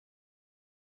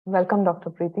Welcome,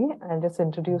 Dr. Preeti. I'll just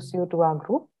introduce you to our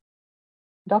group.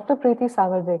 Dr. Preeti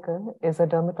Savardekar is a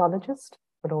dermatologist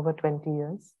for over 20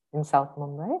 years in South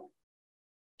Mumbai,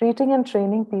 treating and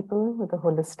training people with a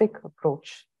holistic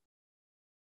approach.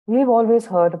 We've always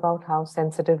heard about how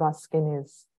sensitive our skin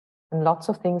is, and lots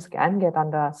of things can get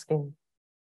under our skin.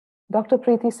 Dr.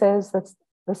 Preeti says that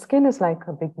the skin is like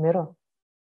a big mirror,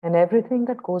 and everything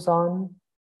that goes on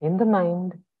in the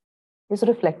mind is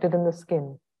reflected in the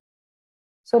skin.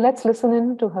 So let's listen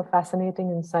in to her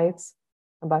fascinating insights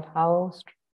about how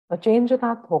a change in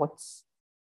our thoughts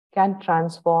can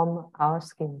transform our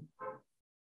skin.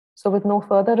 So with no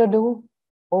further ado,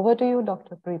 over to you,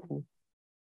 Dr. Preeti.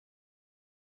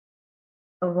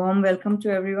 A warm welcome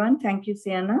to everyone. Thank you,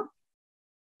 Sienna.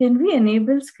 Can we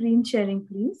enable screen sharing,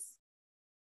 please?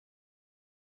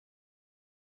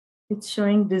 It's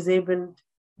showing disabled.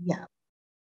 Yeah.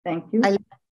 Thank you. I'll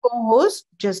co-host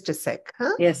just a sec.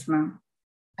 Huh? Yes, ma'am.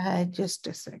 Just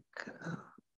a sec.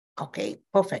 Okay,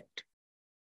 perfect.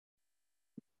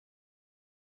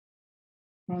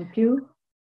 Thank you.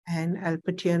 And I'll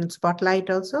put you in spotlight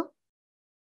also.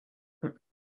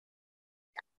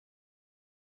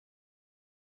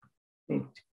 Great.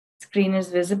 Screen is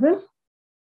visible?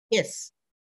 Yes.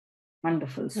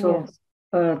 Wonderful. So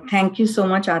thank you so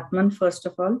much, Atman, first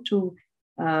of all, to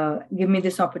give me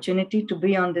this opportunity to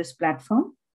be on this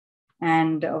platform.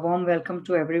 And a warm welcome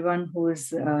to everyone who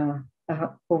is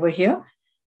over here.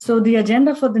 So the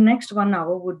agenda for the next 1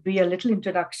 hour would be a little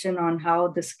introduction on how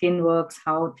the skin works,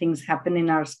 how things happen in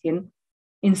our skin,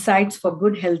 insights for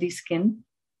good, healthy skin,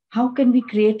 how can we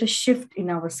create a shift in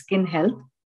our skin health,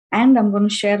 and I'm going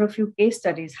to share a few case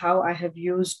studies, how I have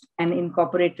used and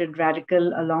incorporated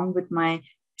Redikall along with my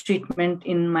treatment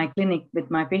in my clinic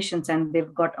with my patients, and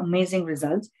they've got amazing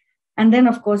results. And then,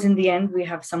 of course, in the end, we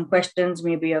have some questions,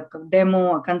 maybe a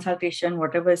demo, a consultation,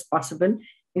 whatever is possible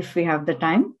if we have the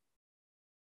time.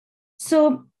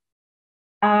 So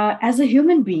as a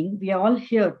human being, we are all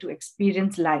here to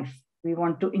experience life. We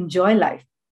want to enjoy life.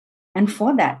 And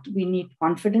for that, we need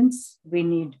confidence, we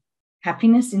need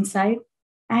happiness inside,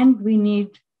 and we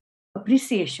need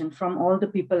appreciation from all the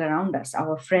people around us,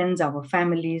 our friends, our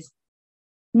families.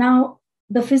 Now,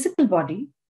 the physical body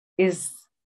is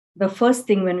the first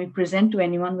thing when we present to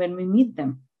anyone when we meet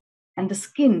them. And the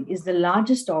skin is the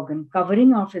largest organ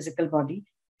covering our physical body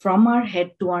from our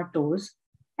head to our toes.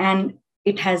 And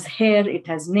it has hair, it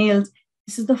has nails.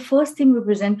 This is the first thing we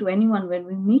present to anyone when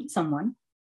we meet someone.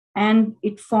 And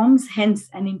it forms, hence,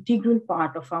 an integral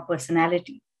part of our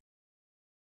personality.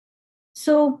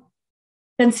 So,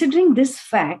 considering this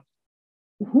fact,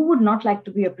 who would not like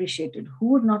to be appreciated? Who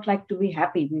would not like to be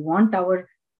happy? We want our,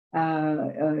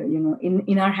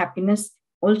 in our happiness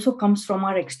also comes from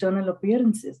our external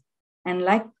appearances. And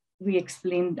like we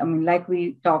explained, like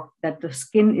we talked, that the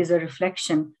skin is a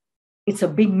reflection. It's a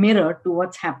big mirror to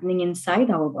what's happening inside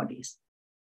our bodies.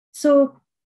 So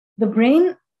the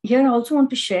brain, here I also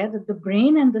want to share that the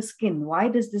brain and the skin, why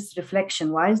does this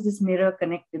reflection, why is this mirror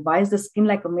connected? Why is the skin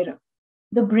like a mirror?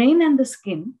 The brain and the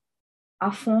skin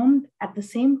are formed at the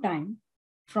same time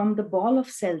from the ball of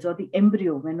cells or the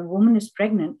embryo. When a woman is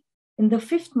pregnant, in the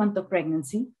 5th month of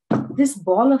pregnancy, this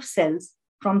ball of cells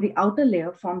from the outer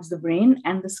layer forms the brain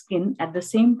and the skin at the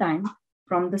same time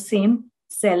from the same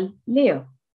cell layer.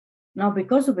 Now,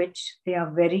 because of which they are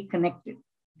very connected.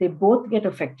 They both get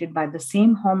affected by the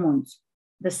same hormones,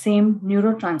 the same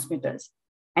neurotransmitters.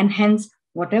 And hence,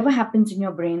 whatever happens in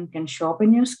your brain can show up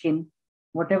in your skin.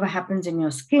 Whatever happens in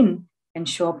your skin can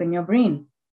show up in your brain.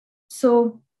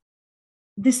 So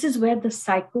this is where the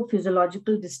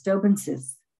psychophysiological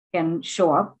disturbances can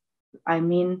show up. I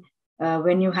mean,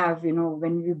 when you have,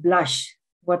 when we blush,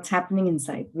 what's happening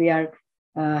inside? We are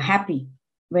happy.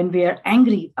 When we are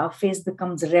angry, our face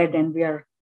becomes red and we are,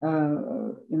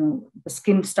 the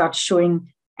skin starts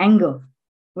showing anger.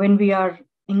 When we are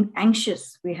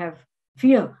anxious, we have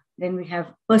fear. Then we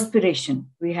have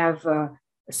perspiration. We have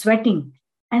sweating.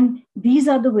 And these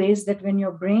are the ways that when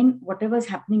your brain, whatever is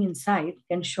happening inside,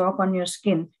 can show up on your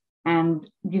skin and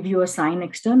give you a sign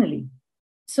externally.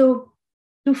 So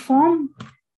to form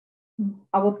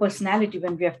our personality,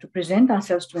 when we have to present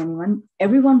ourselves to anyone,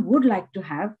 everyone would like to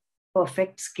have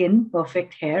perfect skin,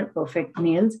 perfect hair, perfect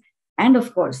nails, and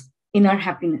of course, inner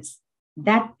happiness.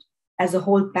 That as a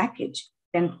whole package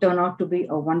can turn out to be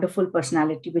a wonderful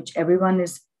personality, which everyone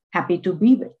is happy to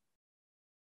be with.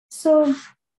 So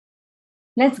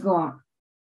let's go on.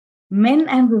 Men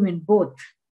and women both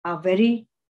are very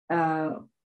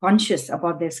conscious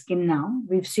about their skin now.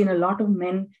 We've seen a lot of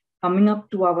men coming up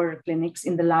to our clinics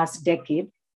in the last decade.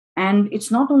 And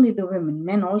it's not only the women,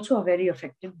 men also are very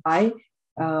affected by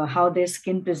how their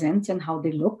skin presents and how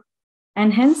they look.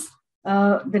 And hence,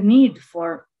 the need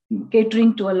for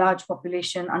catering to a large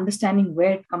population, understanding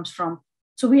where it comes from.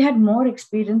 So we had more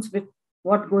experience with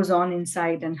what goes on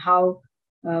inside and how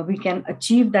we can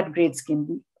achieve that great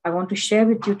skin. I want to share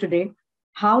with you today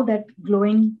how that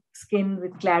glowing skin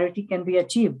with clarity can be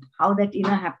achieved, how that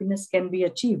inner happiness can be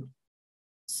achieved.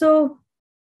 So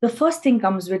the first thing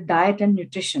comes with diet and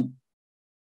nutrition.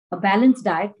 A balanced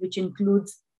diet, which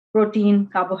includes protein,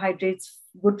 carbohydrates,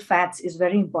 good fats, is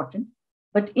very important.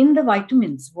 But in the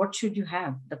vitamins, what should you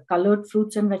have? The colored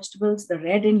fruits and vegetables, the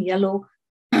red and yellow,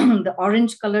 the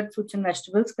orange colored fruits and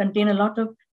vegetables contain a lot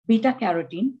of beta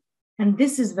carotene. And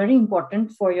this is very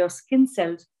important for your skin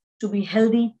cells to be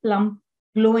healthy, plump,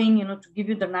 glowing, to give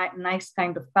you the nice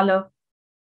kind of color.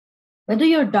 Whether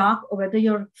you're dark or whether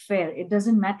you're fair, it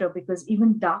doesn't matter, because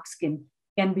even dark skin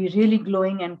can be really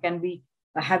glowing and can be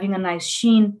having a nice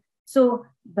sheen. So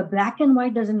the black and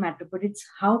white doesn't matter, but it's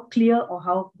how clear or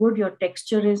how good your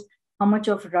texture is, how much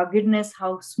of ruggedness,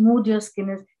 how smooth your skin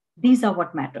is. These are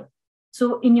what matter.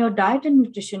 So in your diet and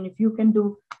nutrition, if you can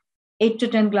do 8 to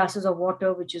 10 glasses of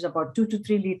water, which is about 2 to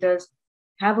 3 liters,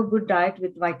 have a good diet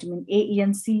with vitamin A, E,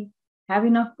 and C, have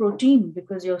enough protein,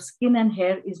 because your skin and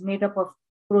hair is made up of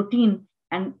protein.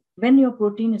 And when your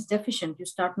protein is deficient, you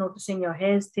start noticing your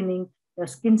hair is thinning, your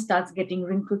skin starts getting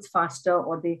wrinkles faster,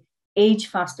 or they age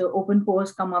faster, open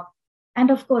pores come up. And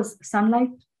of course,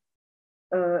 sunlight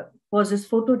causes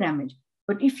photo damage.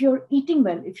 But if you're eating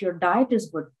well, if your diet is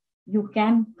good, you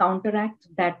can counteract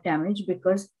that damage,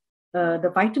 because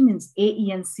the vitamins A,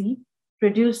 E, and C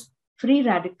produce free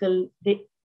radical, they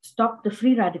stop the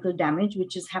free radical damage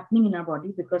which is happening in our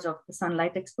body because of the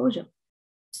sunlight exposure.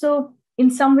 So in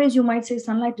some ways, you might say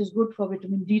sunlight is good for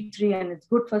vitamin D3 and it's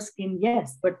good for skin.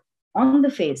 Yes, but on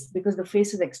the face, because the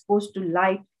face is exposed to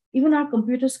light, even our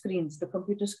computer screens,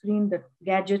 the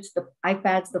gadgets, the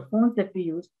iPads, the phones that we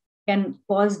use can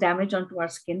cause damage onto our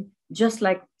skin, just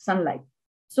like sunlight.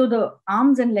 So the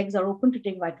arms and legs are open to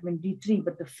take vitamin D3,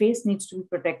 but the face needs to be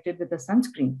protected with a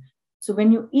sunscreen. So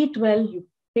when you eat well, you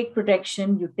take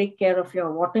protection, you take care of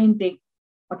your water intake,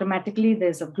 automatically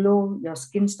there's a glow, your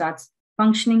skin starts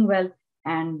functioning well,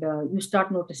 and you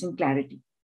start noticing clarity.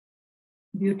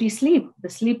 Beauty sleep. The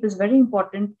sleep is very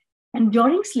important. And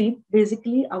during sleep,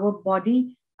 basically, our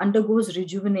body undergoes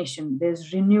rejuvenation.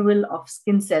 There's renewal of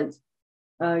skin cells.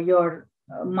 Your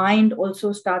mind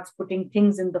also starts putting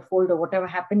things in the folder. Whatever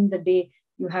happened in the day,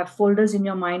 you have folders in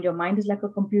your mind. Your mind is like a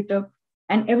computer,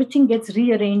 and everything gets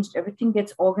rearranged, everything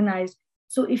gets organized.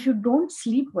 So if you don't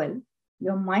sleep well,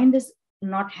 your mind is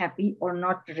not happy or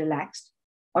not relaxed.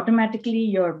 Automatically,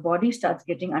 your body starts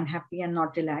getting unhappy and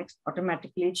not relaxed.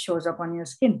 Automatically, it shows up on your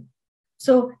skin.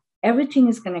 So everything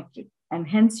is connected, and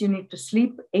hence you need to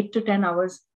sleep 8 to 10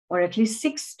 hours, or at least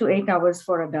 6 to 8 hours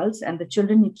for adults, and the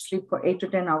children need to sleep for 8 to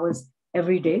 10 hours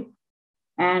every day.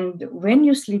 And when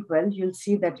you sleep well, you'll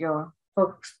see that you're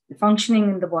functioning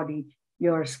in the body,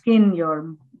 your skin,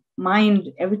 your mind,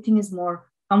 everything is more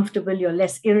comfortable, you're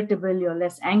less irritable, you're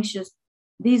less anxious.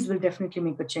 These will definitely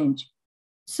make a change.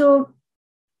 So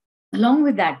along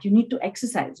with that, you need to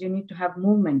exercise, you need to have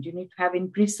movement, you need to have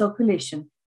increased circulation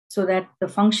so that the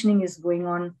functioning is going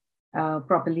on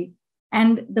properly.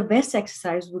 And the best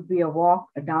exercise would be a walk,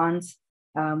 a dance,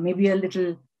 maybe a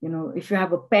little, if you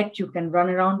have a pet, you can run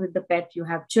around with the pet. You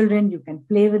have children, you can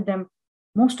play with them.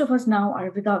 Most of us now are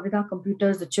with our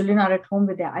computers. The children are at home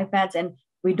with their iPads, and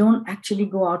we don't actually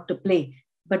go out to play.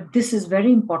 But this is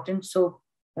very important. So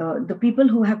the people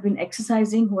who have been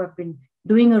exercising, who have been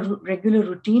doing a regular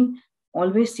routine,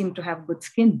 always seem to have good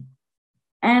skin.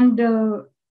 And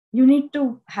you need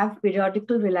to have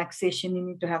periodical relaxation. You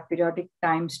need to have periodic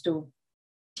times to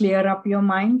clear up your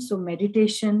mind. So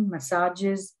meditation,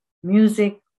 massages,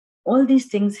 music, all these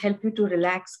things help you to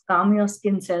relax, calm your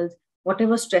skin cells.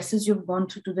 Whatever stresses you've gone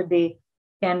through to the day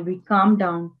can be calmed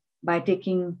down by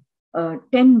taking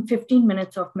 10, 15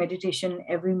 minutes of meditation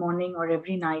every morning or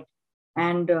every night,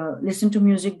 and listen to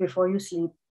music before you sleep.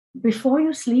 Before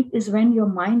you sleep is when your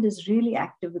mind is really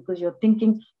active, because you're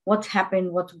thinking what's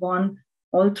happened, what's gone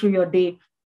all through your day.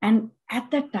 And at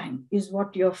that time is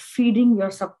what you're feeding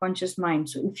your subconscious mind.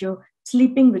 So if you're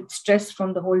sleeping with stress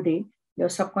from the whole day, your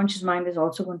subconscious mind is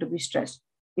also going to be stressed.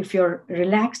 If you're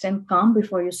relaxed and calm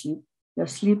before you sleep, your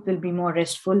sleep will be more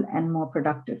restful and more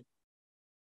productive.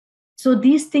 So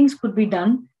these things could be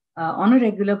done on a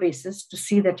regular basis to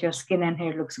see that your skin and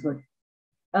hair looks good.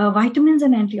 Vitamins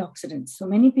and antioxidants. So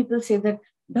many people say that,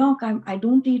 Doc, I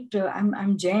don't eat,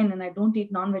 I'm Jain and I don't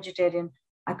eat non-vegetarian.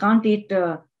 I can't eat,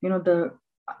 the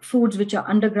foods which are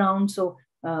underground. So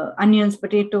onions,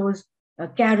 potatoes,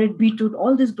 carrot, beetroot,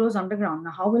 all this grows underground.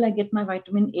 Now, how will I get my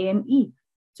vitamin A and E?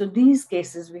 So these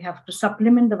cases, we have to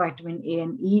supplement the vitamin A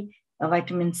and E,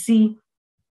 vitamin C.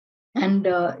 And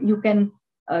you can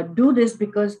do this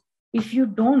because if you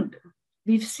don't,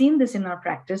 we've seen this in our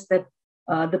practice that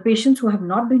the patients who have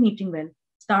not been eating well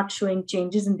start showing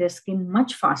changes in their skin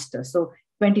much faster. So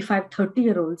 25,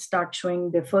 30-year-olds start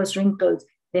showing their first wrinkles,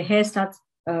 their hair starts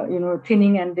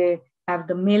thinning, and they have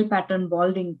the male pattern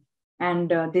balding,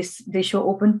 and they show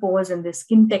open pores, and their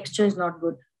skin texture is not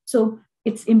good. So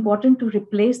it's important to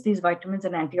replace these vitamins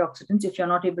and antioxidants if you're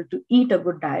not able to eat a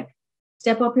good diet.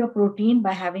 Step up your protein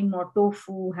by having more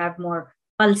tofu, have more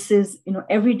pulses.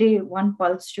 Every day one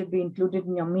pulse should be included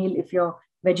in your meal if you're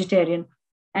vegetarian.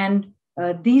 And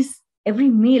every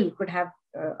meal could have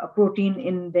a protein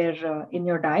in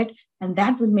your diet, and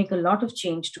that will make a lot of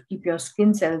change to keep your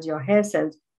skin cells, your hair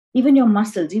cells, even your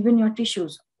muscles, even your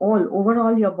tissues.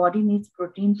 Overall, your body needs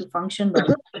protein to function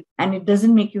well, and it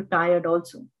doesn't make you tired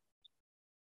also.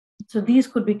 So these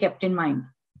could be kept in mind.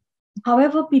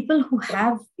 However, people who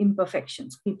have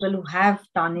imperfections, people who have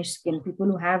tarnished skin, people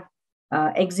who have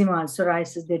eczema,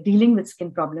 psoriasis, they're dealing with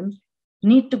skin problems,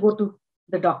 need to go to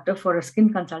the doctor for a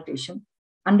skin consultation,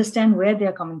 understand where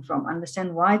they're coming from,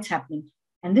 understand why it's happening.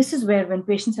 And this is where, when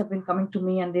patients have been coming to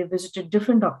me and they've visited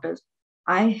different doctors,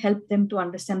 I help them to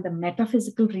understand the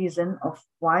metaphysical reason of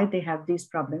why they have these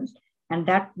problems. And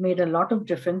that made a lot of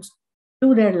difference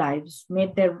to their lives,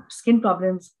 made their skin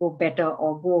problems go better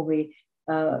or go away,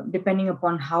 depending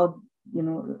upon how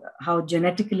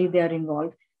genetically they are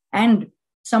involved. And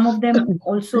some of them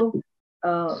also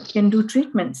can do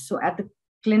treatments. So at the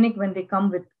clinic, when they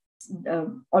come with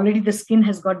already the skin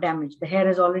has got damaged, the hair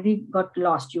has already got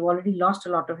lost, you already lost a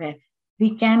lot of hair,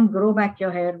 we can grow back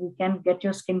your hair, we can get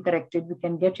your skin corrected, we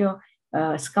can get your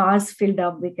scars filled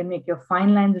up, we can make your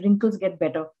fine lines, wrinkles get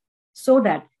better, so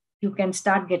that you can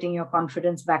start getting your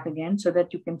confidence back again, so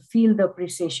that you can feel the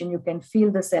appreciation, you can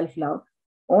feel the self-love.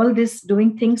 All this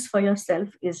doing things for yourself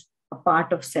is a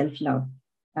part of self-love,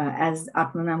 as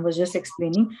Atmanam was just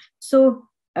explaining. So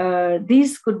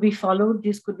these could be followed,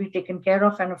 these could be taken care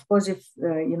of. And of course, if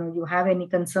you have any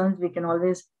concerns, we can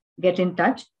always get in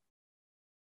touch.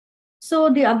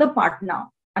 So the other part now,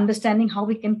 understanding how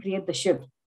we can create the shift.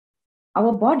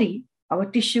 Our body, our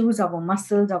tissues, our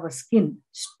muscles, our skin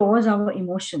stores our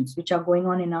emotions which are going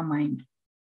on in our mind.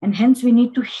 And hence we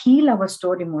need to heal our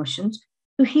stored emotions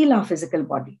to heal our physical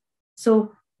body.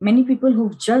 So many people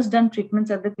who've just done treatments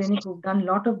at the clinic, who've done a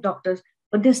lot of doctors,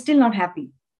 but they're still not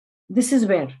happy. This is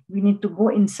where we need to go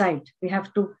inside. We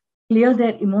have to clear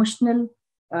their emotional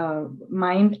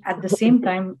mind at the same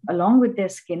time, along with their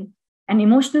skin. And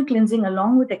emotional cleansing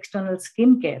along with external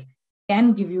skincare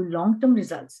can give you long-term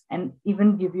results and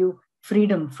even give you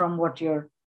freedom from what you're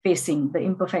facing, the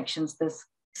imperfections, the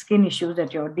skin issues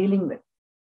that you're dealing with.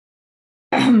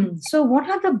 So what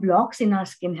are the blocks in our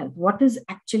skin health? What is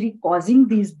actually causing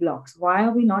these blocks? Why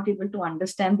are we not able to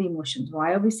understand the emotions?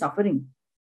 Why are we suffering?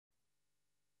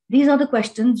 These are the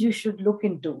questions you should look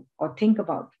into or think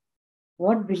about.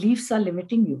 What beliefs are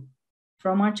limiting you?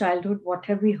 From our childhood, what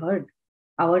have we heard?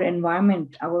 Our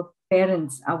environment, our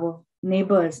parents, our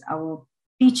neighbors, our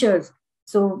teachers.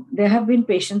 So there have been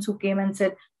patients who came and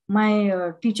said,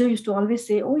 my teacher used to always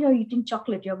say, oh, you're eating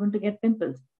chocolate, you're going to get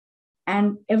pimples.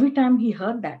 And every time he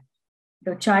heard that,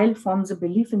 the child forms a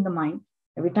belief in the mind.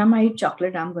 Every time I eat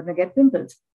chocolate, I'm going to get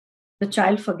pimples. The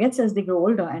child forgets as they grow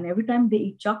older, and every time they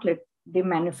eat chocolate, they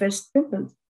manifest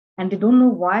pimples. And they don't know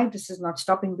why this is not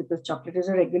stopping, because chocolate is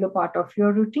a regular part of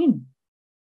your routine.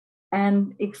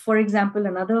 And if, for example,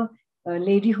 another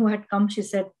lady who had come, she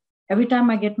said, every time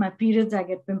I get my periods, I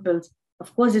get pimples.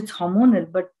 Of course, it's hormonal,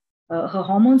 but her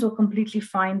hormones were completely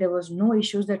fine. There was no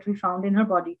issues that we found in her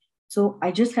body. So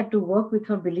I just had to work with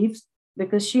her beliefs,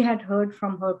 because she had heard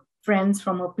from her friends,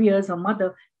 from her peers, her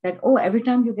mother, that, oh, every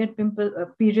time you get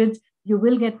periods, you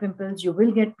will get pimples, you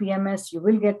will get PMS, you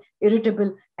will get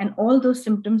irritable. And all those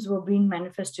symptoms were being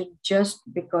manifested just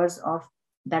because of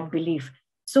that belief.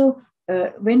 So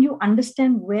when you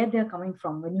understand where they're coming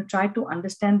from, when you try to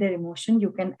understand their emotion,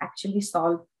 you can actually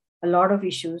solve a lot of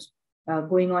issues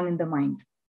going on in the mind.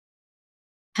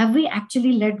 Have we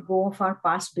actually let go of our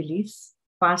past beliefs,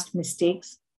 past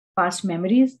mistakes, past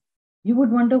memories? You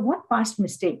would wonder, what past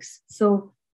mistakes?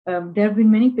 So there have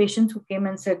been many patients who came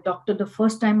and said, doctor, the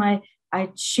first time I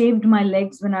shaved my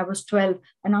legs when I was 12,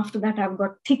 and after that I've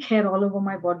got thick hair all over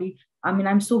my body. I mean,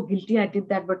 I'm so guilty I did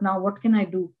that, but now what can I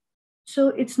do? So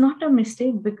it's not a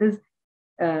mistake, because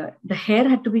the hair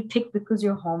had to be thick because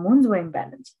your hormones were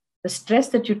imbalanced. The stress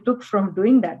that you took from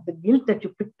doing that, the guilt that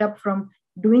you picked up from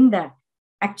doing that,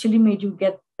 actually made you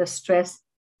get the stress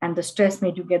and the stress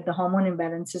made you get the hormone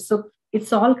imbalances. So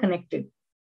it's all connected.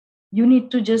 You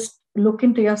need to just look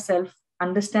into yourself,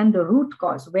 understand the root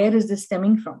cause. Where is this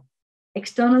stemming from?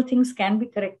 External things can be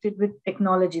corrected with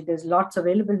technology. There's lots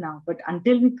available now, but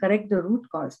until we correct the root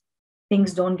cause,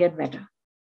 things don't get better.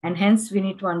 And hence we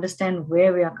need to understand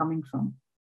where we are coming from.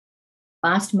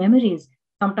 Past memories.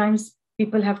 Sometimes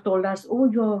people have told us, oh,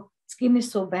 your skin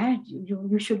is so bad.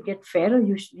 You should get fairer.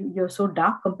 You're so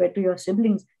dark compared to your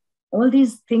siblings. All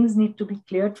these things need to be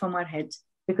cleared from our heads,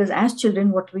 because as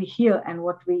children, what we hear and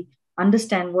what we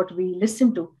understand, what we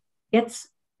listen to gets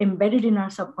embedded in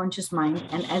our subconscious mind.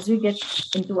 And as we get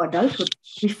into adulthood,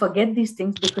 we forget these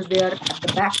things because they are at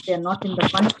the back, they're not in the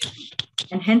front.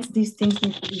 And hence these things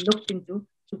need to be looked into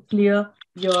to clear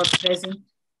your present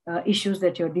issues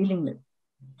that you're dealing with.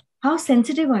 How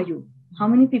sensitive are you? How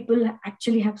many people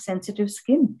actually have sensitive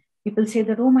skin? People say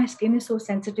that, oh, my skin is so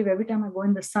sensitive. Every time I go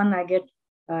in the sun, I get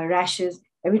rashes.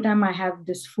 Every time I have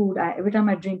this food, every time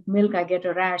I drink milk, I get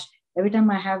a rash. Every time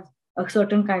I have a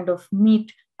certain kind of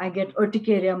meat, I get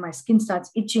urticaria. My skin starts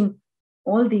itching.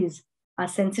 All these are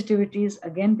sensitivities,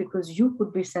 again, because you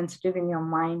could be sensitive in your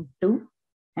mind too.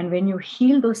 And when you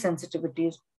heal those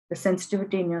sensitivities, the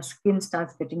sensitivity in your skin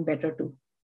starts getting better too.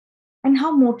 And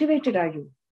how motivated are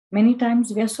you? Many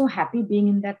times we are so happy being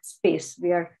in that space.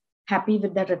 We are happy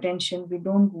with that attention. We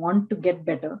don't want to get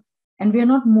better. And we are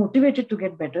not motivated to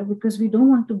get better because we don't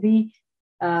want to be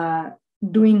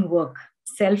doing work.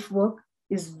 Self-work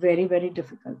is very, very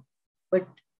difficult. But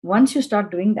once you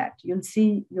start doing that, you'll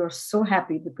see you're so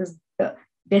happy, because the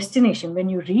destination, when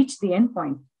you reach the end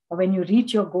point or when you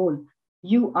reach your goal,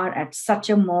 you are at such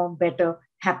a more better,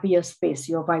 happier space.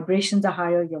 Your vibrations are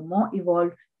higher, you're more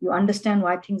evolved, you understand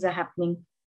why things are happening.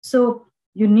 So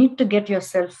you need to get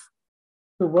yourself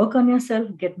to work on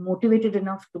yourself, get motivated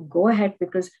enough to go ahead,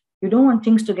 because you don't want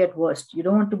things to get worse. You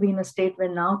don't want to be in a state where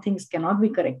now things cannot be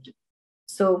corrected.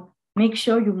 So make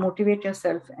sure you motivate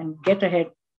yourself and get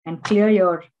ahead and clear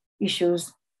your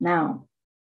issues now.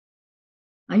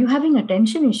 Are you having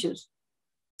attention issues?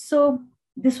 So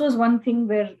this was one thing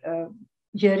where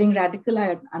hearing Redikall,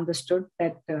 I understood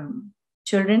that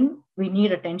children, we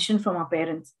need attention from our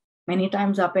parents. Many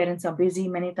times our parents are busy.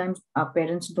 Many times our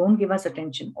parents don't give us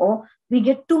attention, or we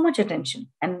get too much attention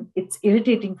and it's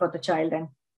irritating for the child and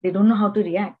they don't know how to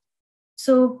react.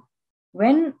 So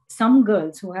when some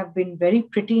girls who have been very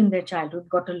pretty in their childhood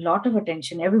got a lot of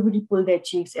attention, everybody pulled their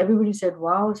cheeks, everybody said,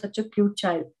 wow, such a cute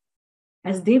child.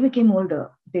 As they became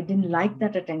older, they didn't like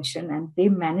that attention and they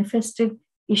manifested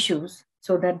issues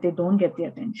so that they don't get the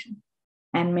attention.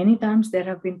 And many times there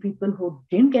have been people who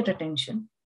didn't get attention,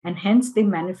 and hence they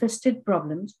manifested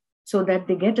problems so that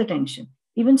they get attention.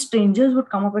 Even strangers would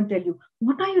come up and tell you,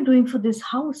 what are you doing for this?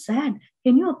 How sad.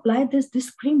 Can you apply this?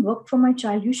 This cream worked for my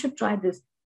child. You should try this.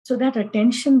 So that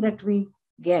attention that we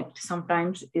get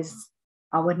sometimes is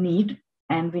our need,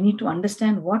 and we need to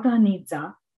understand what our needs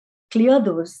are, clear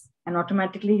those, and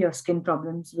automatically your skin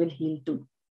problems will heal too.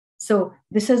 So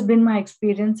this has been my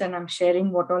experience, and I'm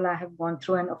sharing what all I have gone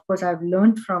through. And of course, I've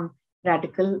learned from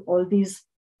Redikall. All these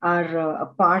are a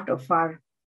part of our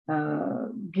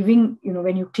giving.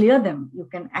 When you clear them, you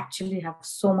can actually have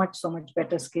so much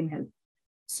better skin health.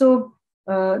 So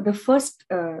the first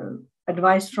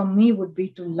advice from me would be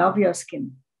to love your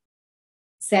skin.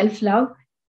 Self-love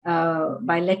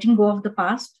by letting go of the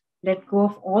past, let go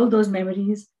of all those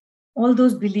memories, all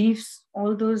those beliefs,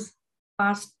 all those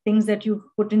past things that you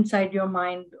put inside your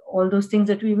mind, all those things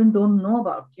that you even don't know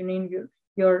about.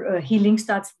 Your healing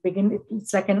starts begin.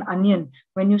 It's like an onion.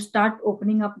 When you start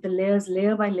opening up the layers,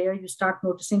 layer by layer, you start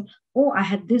noticing, oh, I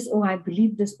had this. Oh, I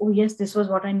believed this. Oh, yes, this was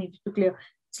what I needed to clear.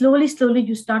 Slowly,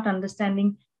 you start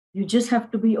understanding. You just have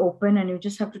to be open, and you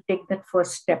just have to take that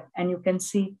first step, and you can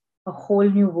see a whole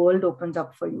new world opens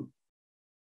up for you.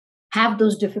 Have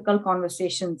those difficult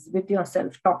conversations with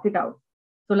yourself. Talk it out.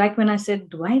 So like when I said,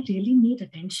 do I really need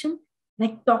attention?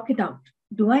 Like, talk it out.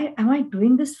 Am I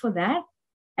doing this for that?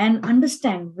 And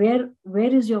understand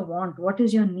where is your want? What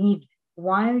is your need?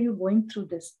 Why are you going through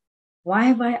this? Why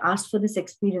have I asked for this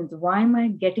experience? Why am I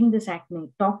getting this acne?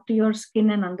 Talk to your skin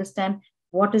and understand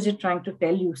what is it trying to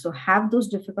tell you. So have those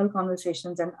difficult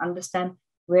conversations and understand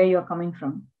where you're coming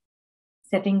from.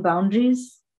 Setting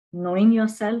boundaries, knowing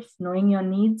yourself, knowing your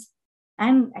needs,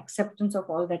 and acceptance of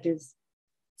all that is.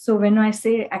 So when I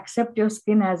say accept your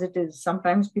skin as it is,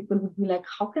 sometimes people would be like,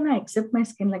 how can I accept my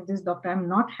skin like this, doctor? I'm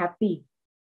not happy.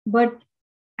 But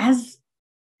as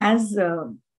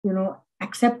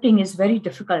accepting is very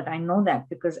difficult. I know that,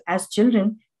 because as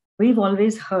children, we've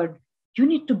always heard, you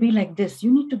need to be like this.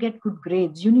 You need to get good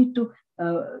grades. You need to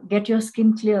get your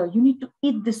skin clear. You need to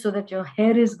eat this so that your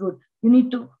hair is good. You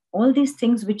need to all these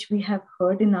things which we have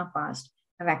heard in our past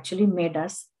have actually made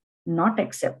us not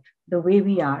accept the way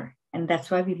we are. And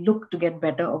that's why we look to get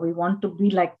better, or we want to be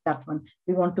like that one.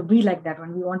 We want to be like that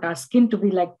one. We want our skin to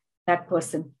be like that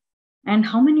person. And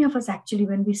how many of us actually,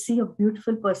 when we see a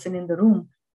beautiful person in the room,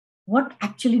 what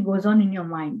actually goes on in your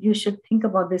mind? You should think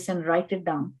about this and write it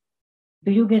down.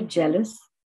 Do you get jealous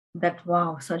that,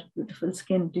 wow, such beautiful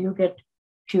skin? Do you get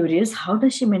curious? How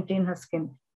does she maintain her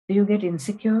skin? Do you get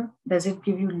insecure? Does it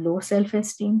give you low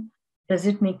self-esteem? Does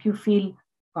it make you feel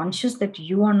conscious that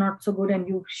you are not so good and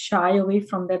you shy away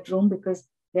from that room because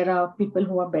there are people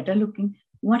who are better looking?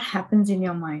 What happens in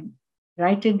your mind?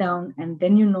 Write it down, and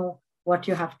then you know what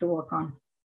you have to work on.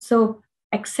 So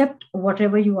accept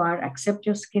whatever you are, accept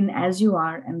your skin as you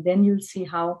are, and then you'll see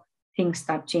how things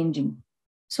start changing.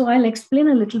 So I'll explain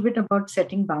a little bit about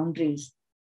setting boundaries.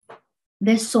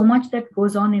 There's so much that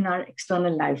goes on in our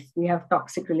external life. We have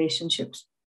toxic relationships.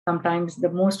 Sometimes the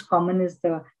most common is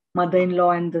the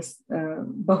mother-in-law and the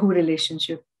bahu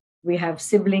relationship. We have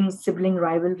sibling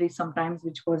rivalry sometimes,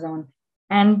 which goes on.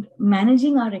 And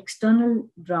managing our external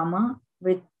drama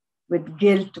with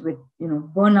guilt, with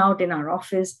burnout in our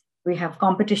office, we have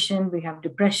competition, we have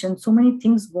depression, so many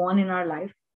things go on in our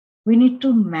life. We need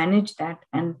to manage that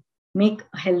and make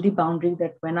a healthy boundary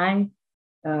that when I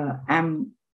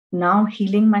am now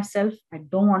healing myself, I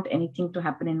don't want anything to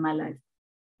happen in my life.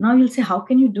 Now you'll say, how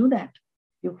can you do that?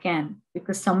 You can,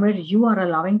 because somewhere you are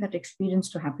allowing that experience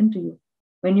to happen to you.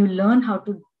 When you learn how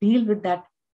to deal with that,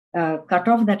 cut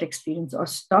off that experience or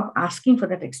stop asking for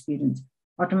that experience,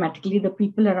 automatically the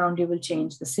people around you will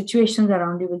change, the situations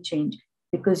around you will change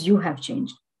because you have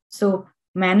changed. So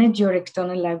manage your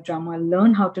external life drama,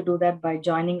 learn how to do that by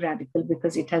joining Redikall,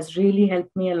 because it has really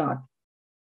helped me a lot.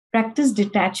 Practice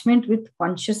detachment with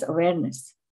conscious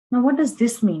awareness. Now, what does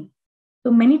this mean?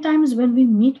 So many times when we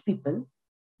meet people,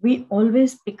 we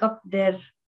always pick up their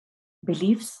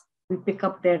beliefs, we pick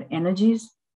up their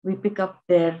energies, we pick up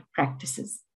their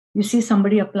practices. You see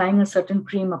somebody applying a certain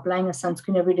cream, applying a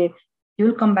sunscreen every day,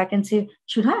 you'll come back and say,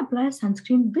 should I apply a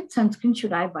sunscreen? Which sunscreen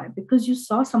should I buy? Because you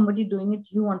saw somebody doing it,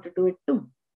 you want to do it too.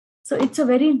 So it's a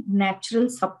very natural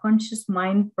subconscious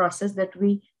mind process that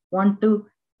we want to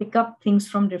pick up things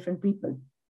from different people.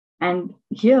 And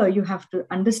here you have to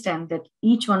understand that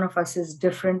each one of us is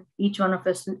different. Each one of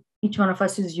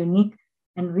us is unique.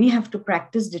 And we have to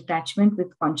practice detachment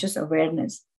with conscious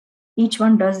awareness. Each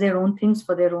one does their own things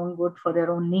for their own good, for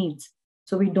their own needs.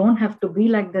 So we don't have to be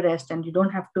like the rest, and you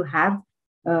don't have to have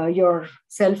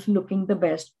yourself looking the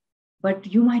best, but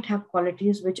you might have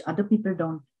qualities which other people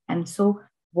don't. And so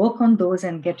work on those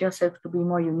and get yourself to be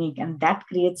more unique. And that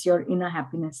creates your inner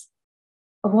happiness.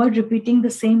 Avoid repeating the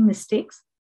same mistakes.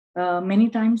 Many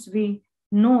times we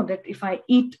know that if I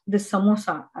eat this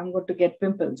samosa, I'm going to get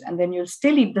pimples. And then you'll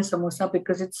still eat the samosa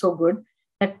because it's so good.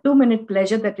 That 2-minute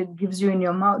pleasure that it gives you in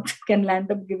your mouth can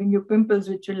land up giving you pimples,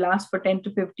 which will last for 10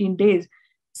 to 15 days.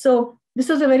 So this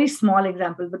was a very small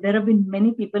example, but there have been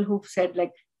many people who've said,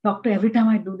 like, doctor, every time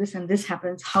I do this and this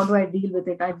happens, how do I deal with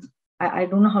it? I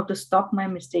don't know how to stop my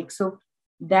mistakes. So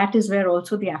that is where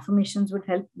also the affirmations would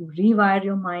help you rewire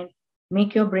your mind,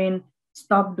 make your brain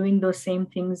stop doing those same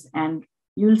things, and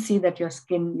you'll see that your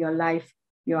skin, your life,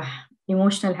 your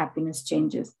emotional happiness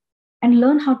changes. And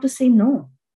learn how to say no.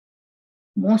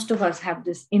 Most of us have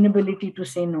this inability to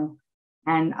say no.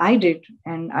 And I did.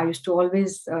 And I used to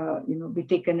always, be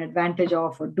taken advantage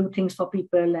of or do things for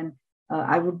people. And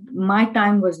my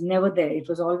time was never there. It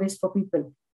was always for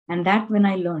people. And that when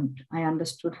I learned, I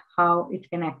understood how it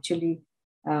can actually,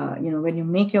 when you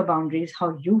make your boundaries,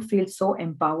 how you feel so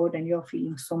empowered and you're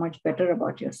feeling so much better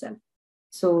about yourself.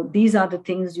 So these are the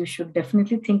things you should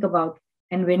definitely think about.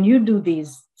 And when you do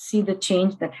these, see the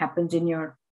change that happens in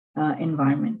your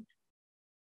environment.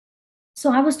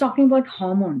 So I was talking about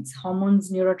hormones,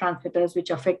 neurotransmitters,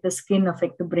 which affect the skin,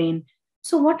 affect the brain.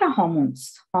 So what are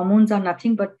hormones? Hormones are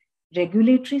nothing but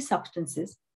regulatory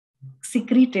substances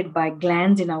secreted by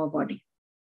glands in our body.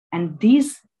 And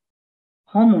these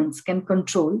hormones can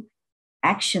control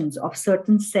actions of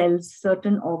certain cells,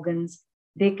 certain organs.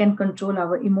 They can control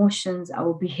our emotions,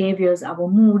 our behaviors, our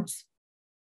moods.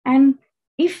 And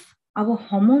if our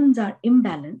hormones are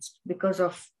imbalanced because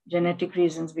of genetic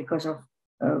reasons, because of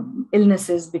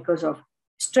illnesses, because of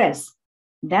stress,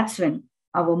 that's when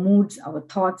our moods, our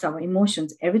thoughts, our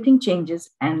emotions, everything changes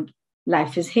and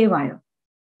life is haywire.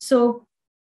 So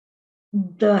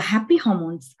the happy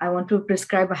hormones, I want to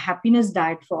prescribe a happiness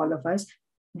diet for all of us.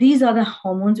 These are the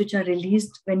hormones which are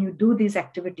released when you do these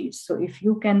activities. So if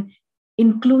you can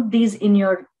include these in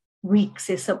your week,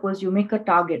 say, suppose you make a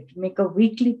target, make a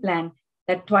weekly plan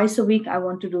that twice a week I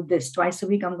want to do this, twice a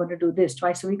week I'm going to do this,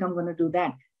 twice a week I'm going to do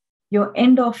that. Your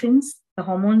endorphins, the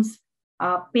hormones,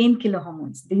 are painkiller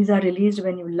hormones. These are released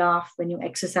when you laugh, when you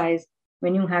exercise,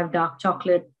 when you have dark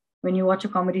chocolate, when you watch a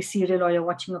comedy serial or you're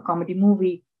watching a comedy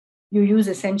movie. You use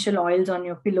essential oils on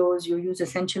your pillows, you use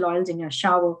essential oils in your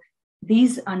shower.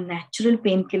 These are natural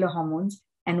painkiller hormones,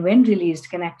 and when released,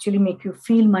 can actually make you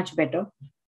feel much better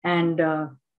and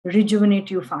rejuvenate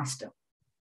you faster.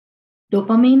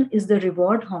 Dopamine is the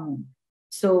reward hormone.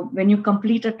 So when you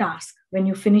complete a task, when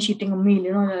you finish eating a meal,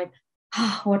 you're like,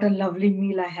 what a lovely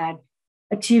meal I had.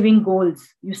 Achieving goals,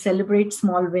 you celebrate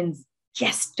small wins.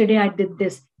 Yes, today I did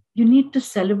this. You need to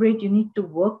celebrate, you need to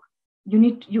work,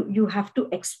 you have to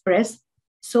express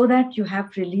so that you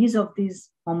have release of these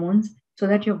hormones so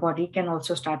that your body can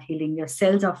also start healing. Your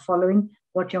cells are following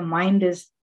what your mind is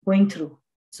going through.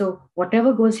 So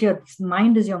whatever goes here,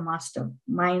 mind is your master.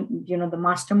 Mind, the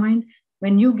mastermind.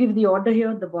 When you give the order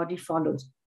here, the body follows.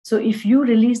 So if you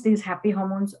release these happy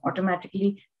hormones,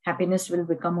 automatically happiness will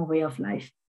become a way of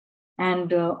life. And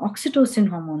oxytocin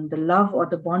hormone, the love or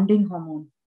the bonding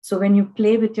hormone. So when you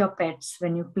play with your pets,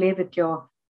 when you play with your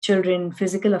children,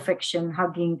 physical affection,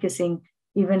 hugging, kissing,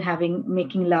 even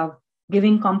making love,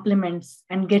 giving compliments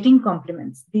and getting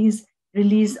compliments, these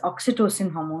release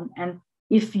oxytocin hormone. And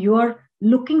if you're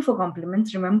looking for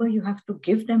compliments, remember you have to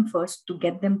give them first to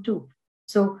get them too.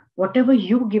 So whatever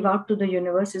you give out to the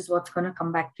universe is what's going to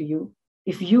come back to you.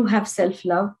 If you have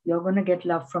self-love, you're going to get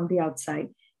love from the outside.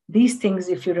 These things,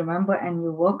 if you remember and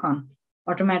you work on,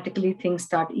 automatically things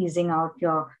start easing out.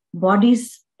 Your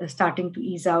body's starting to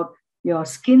ease out. Your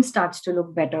skin starts to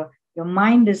look better. Your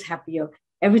mind is happier.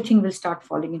 Everything will start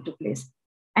falling into place.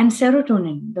 And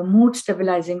serotonin, the mood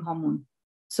stabilizing hormone.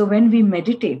 So when we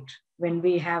meditate, when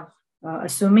we have a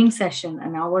swimming session,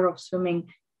 an hour of swimming,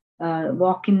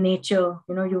 walk in nature,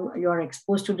 you are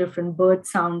exposed to different bird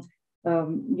sounds.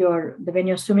 When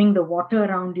you're swimming, the water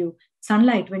around you,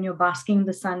 sunlight, when you're basking in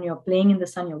the sun, you're playing in the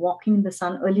sun, you're walking in the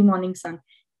sun, early morning sun.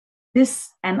 This,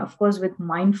 and of course, with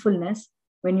mindfulness,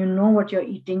 when you know what you're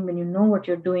eating, when you know what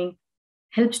you're doing,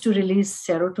 helps to release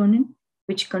serotonin,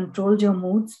 which controls your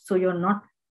moods. So you're not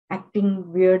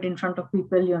acting weird in front of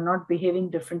people, you're not behaving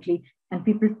differently, and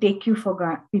people take you for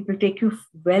granted. People take you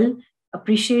well,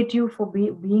 appreciate you for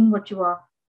being what you are,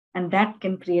 and that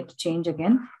can create change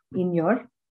again in your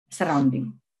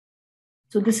surrounding.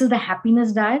 So this is the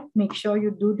happiness diet. Make sure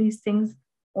you do these things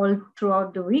all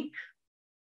throughout the week.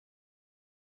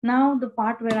 Now, the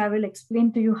part where I will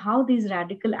explain to you how these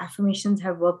radical affirmations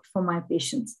have worked for my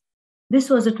patients. This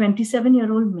was a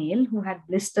 27-year-old male who had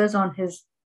blisters on his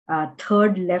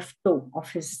third left toe of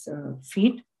his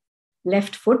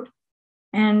left foot.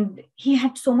 And he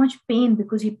had so much pain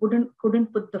because he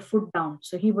couldn't put the foot down.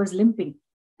 So he was limping.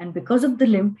 And because of the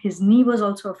limp, his knee was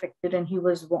also affected, and he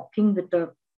was walking with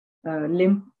a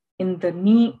limp in the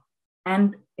knee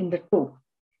and in the toe.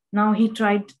 Now he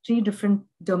tried 3 different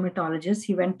dermatologists.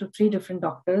 He went to 3 different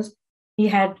doctors. He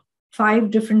had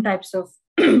 5 different types of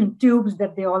tubes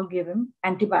that they all gave him,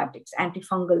 antibiotics,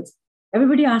 antifungals.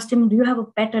 Everybody asked him, do you have a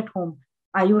pet at home?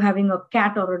 Are you having a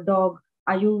cat or a dog?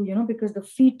 Are you, because the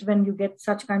feet, when you get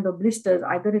such kind of blisters,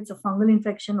 either it's a fungal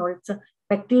infection or it's a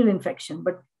bacterial infection.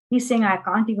 But he's saying, I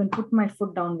can't even put my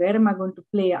foot down. Where am I going to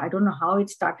play? I don't know how it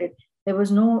started. There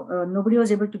was nobody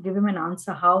was able to give him an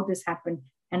answer how this happened.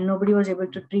 And nobody was able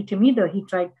to treat him either. He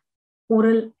tried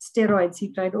oral steroids,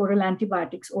 he tried oral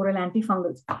antibiotics, oral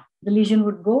antifungals. The lesion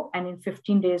would go and in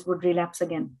 15 days would relapse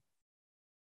again.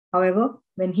 However,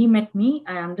 when he met me,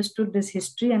 I understood this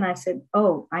history and I said,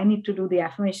 oh, I need to do the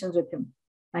affirmations with him.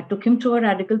 I took him through a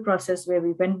radical process where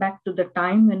we went back to the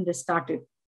time when this started,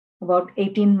 about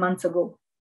 18 months ago.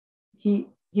 He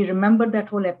remembered that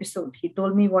whole episode. He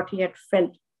told me what he had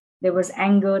felt. There was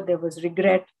anger, there was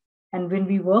regret. And when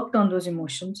we worked on those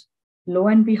emotions, lo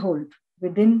and behold,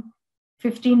 within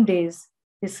 15 days,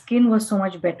 his skin was so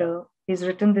much better. He's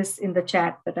written this in the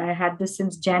chat that I had this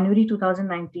since January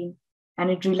 2019, and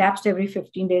it relapsed every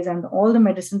 15 days and all the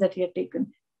medicines that he had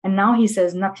taken. And now he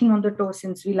says nothing on the toe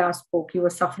since we last spoke. He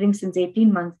was suffering since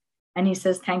 18 months. And he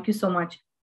says, thank you so much.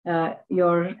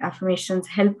 Your affirmations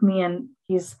helped me. And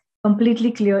he's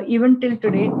completely clear, even till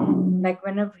today. Like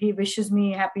whenever he wishes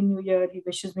me Happy New Year, he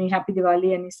wishes me Happy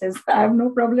Diwali, and he says, I have no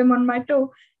problem on my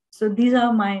toe. So these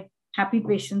are my happy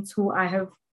patients who I have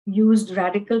used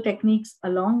radical techniques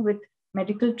along with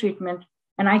medical treatment.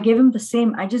 And I gave him the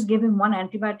same. I just gave him one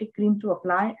antibiotic cream to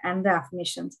apply and the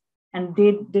affirmations. And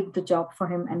they did the job for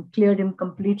him and cleared him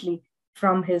completely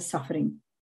from his suffering.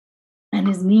 And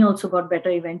his knee also got better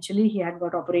eventually. He had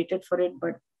got operated for it.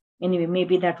 But anyway,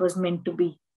 maybe that was meant to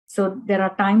be. So there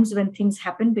are times when things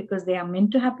happen because they are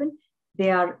meant to happen.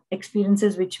 They are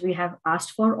experiences which we have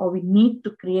asked for, or we need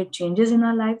to create changes in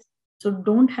our lives. So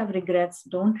don't have regrets,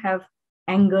 don't have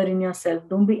anger in yourself,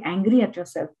 don't be angry at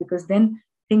yourself, because then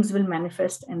things will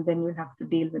manifest and then you'll have to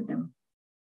deal with them.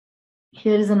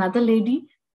 Here is another lady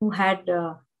who had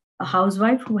a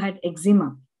housewife who had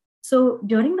eczema. So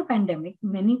during the pandemic,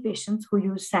 many patients who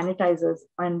use sanitizers,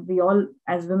 and we all,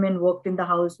 as women, worked in the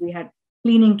house, we had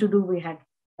cleaning to do, we had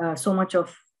so much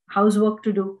of housework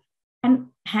to do, and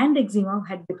hand eczema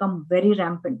had become very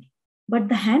rampant. But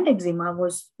the hand eczema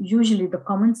was usually, the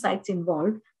common sites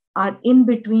involved are in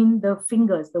between the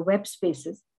fingers, the web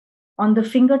spaces, on the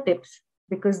fingertips,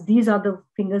 because these are the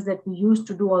fingers that we use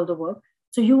to do all the work.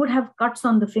 So you would have cuts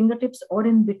on the fingertips or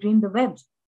in between the webs.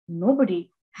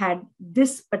 Nobody had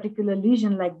this particular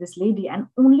lesion like this lady, and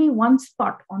only one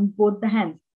spot on both the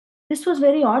hands. This was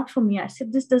very odd for me. I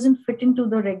said, this doesn't fit into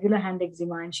the regular hand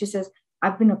eczema. And she says,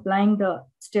 I've been applying the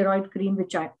steroid cream,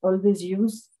 which I always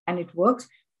use, and it works.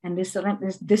 And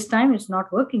this time it's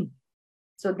not working.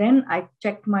 So then I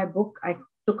checked my book. I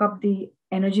took up the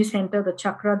energy center, the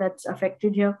chakra that's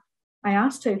affected here. I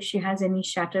asked her if she has any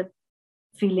shattered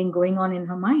feeling going on in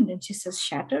her mind. And she says,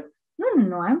 shattered?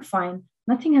 No, I'm fine.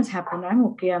 Nothing has happened. I'm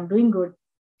okay. I'm doing good.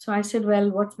 So I said, well,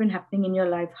 what's been happening in your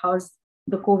life? How's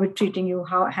the COVID treating you?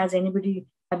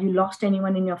 Have you lost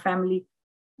anyone in your family?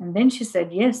 And then she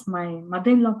said, yes, my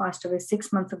mother-in-law passed away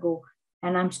 6 months ago.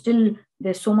 And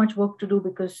there's so much work to do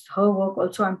because her work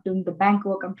also, I'm doing the bank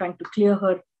work. I'm trying to clear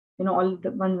her,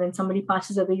 when somebody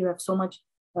passes away, you have so much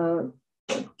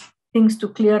things to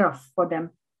clear off for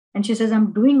them. And she says,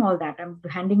 I'm doing all that. I'm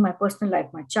handling my personal life,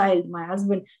 my child, my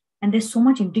husband, and there's so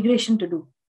much integration to do.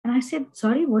 And I said,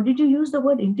 sorry, what did you use the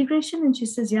word integration? And she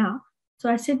says, yeah.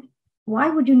 So I said, why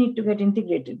would you need to get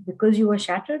integrated? Because you were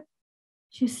shattered?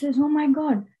 She says, oh my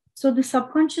God. So the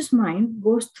subconscious mind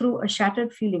goes through a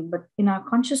shattered feeling, but in our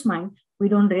conscious mind, we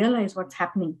don't realize what's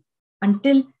happening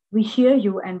until we hear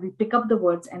you and we pick up the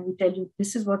words and we tell you,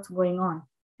 this is what's going on.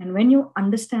 And when you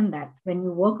understand that, when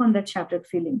you work on that shattered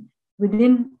feeling,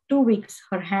 within 2 weeks,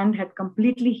 her hand had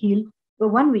completely healed. In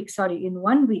 1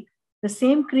 week, the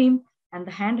same cream and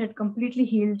the hand had completely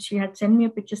healed. She had sent me a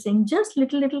picture saying, just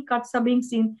little cuts are being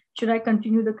seen. Should I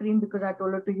continue the cream? Because I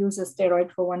told her to use a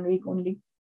steroid for 1 week only.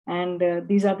 And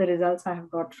these are the results I have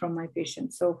got from my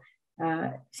patients. So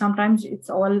sometimes it's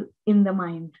all in the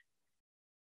mind.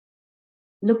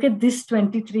 Look at this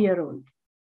 23-year-old.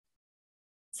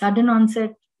 Sudden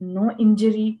onset, no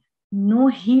injury, no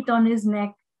heat on his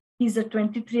neck. He's a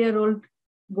 23-year-old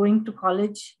going to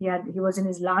college. He was in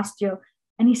his last year.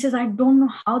 And he says, I don't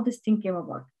know how this thing came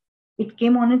about. It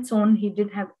came on its own. He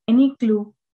didn't have any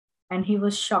clue. And he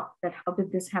was shocked that how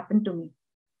did this happen to me?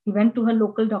 He went to her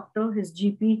local doctor, his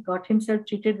GP, got himself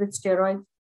treated with steroids.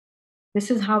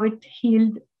 This is how it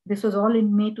healed. This was all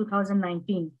in May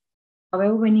 2019.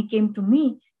 However, when he came to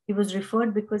me, he was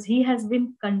referred because he has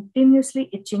been continuously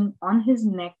itching on his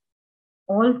neck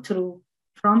all through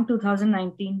from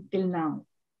 2019 till now.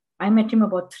 I met him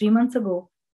about 3 months ago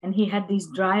and he had these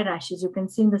dry rashes. You can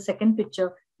see in the second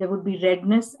picture, there would be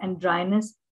redness and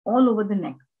dryness all over the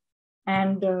neck.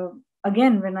 And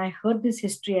again, when I heard this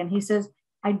history and he says,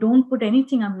 I don't put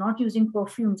anything, I'm not using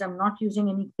perfumes, I'm not using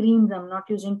any creams,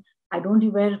 I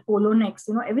don't wear polo necks,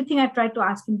 everything I tried to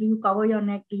ask him, do you cover your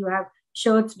neck? Do you have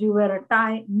shirts? Do you wear a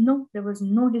tie? No, there was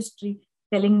no history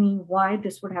telling me why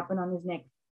this would happen on his neck.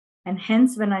 And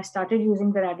hence, when I started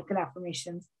using the radical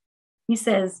affirmations, he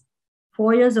says,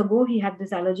 4 years ago, he had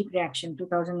this allergic reaction,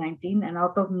 2019, and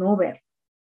out of nowhere.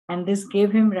 And this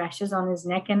gave him rashes on his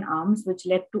neck and arms, which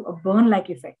led to a burn-like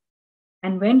effect.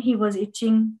 And when he was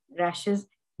itching rashes,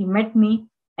 he met me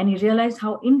and he realized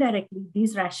how indirectly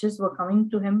these rashes were coming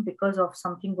to him because of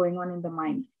something going on in the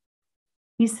mind.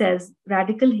 He says,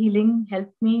 radical healing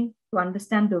helped me to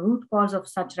understand the root cause of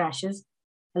such rashes,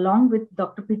 along with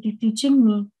Dr. Preeti teaching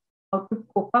me how to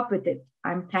cope up with it.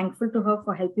 I'm thankful to her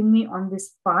for helping me on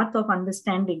this path of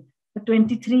understanding. The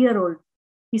 23-year-old,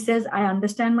 he says, I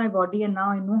understand my body and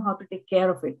now I know how to take care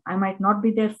of it. I might not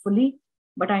be there fully,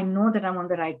 but I know that I'm on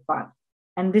the right path.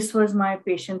 And this was my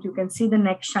patient. You can see the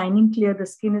neck shining clear. The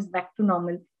skin is back to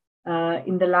normal.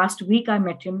 In the last week, I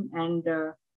met him, and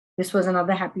this was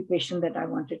another happy patient that I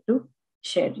wanted to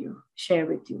share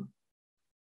with you.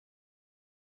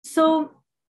 So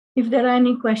if there are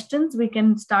any questions, we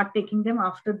can start taking them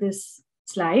after this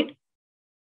slide.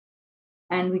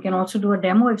 And we can also do a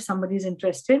demo if somebody is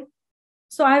interested.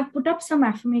 So I've put up some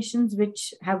affirmations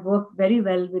which have worked very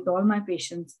well with all my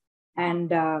patients.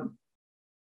 And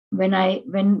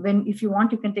if you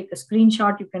want, you can take a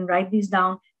screenshot, you can write these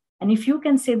down. And if you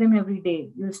can say them every day,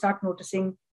 you'll start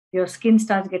noticing your skin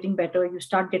starts getting better. You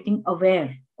start getting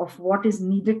aware of what is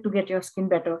needed to get your skin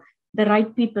better. the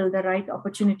right people, the right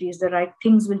opportunities, the right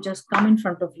things will just come in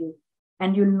front of you,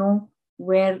 and you'll know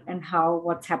where and how,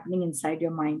 what's happening inside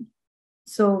your mind.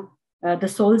 So the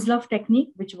soul's love technique,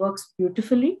 which works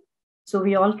beautifully. So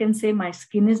we all can say, my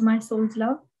skin is my soul's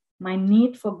love. My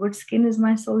need for good skin is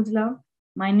my soul's love.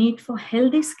 My need for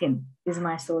healthy skin is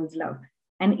my soul's love.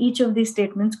 And each of these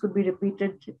statements could be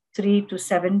repeated 3 to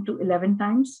 7 to 11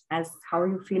 times as how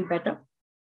you feel better.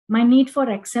 My need for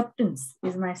acceptance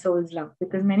is my soul's love,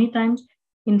 because many times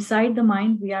inside the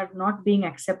mind, we are not being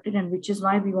accepted, and which is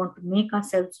why we want to make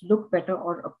ourselves look better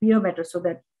or appear better so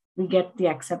that we get the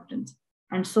acceptance.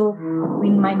 And so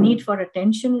my need for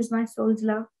attention is my soul's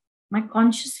love. My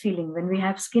conscious feeling, when we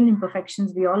have skin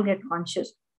imperfections, we all get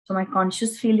conscious. So my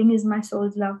conscious feeling is my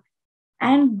soul's love.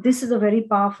 And this is a very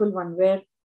powerful one where,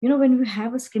 when you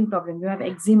have a skin problem, you have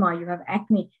eczema, you have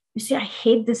acne, you say, I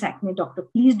hate this acne, doctor,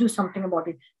 please do something about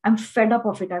it. I'm fed up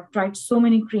of it. I've tried so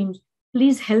many creams.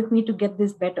 Please help me to get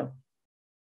this better.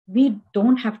 We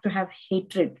don't have to have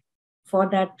hatred for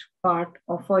that part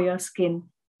or for your skin.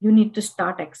 You need to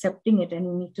start accepting it, and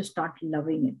you need to start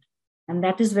loving it. And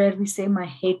that is where we say, my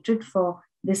hatred for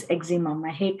this eczema,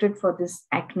 my hatred for this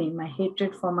acne, my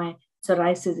hatred for my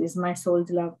psoriasis is my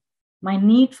soul's love. My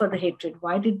need for the hatred.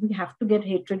 Why did we have to get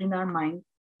hatred in our mind?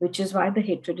 Which is why the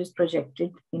hatred is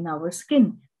projected in our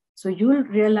skin. So you'll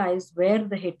realize where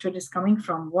the hatred is coming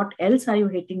from. What else are you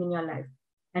hating in your life?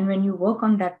 And when you work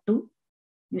on that too,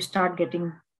 you start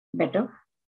getting better.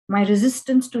 My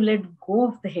resistance to let go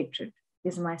of the hatred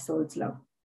is my soul's love.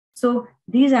 So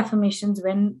these affirmations,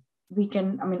 when we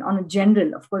can, on a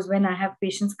general, of course, when I have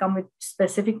patients come with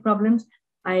specific problems,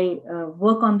 I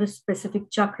work on the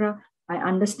specific chakra. I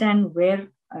understand where,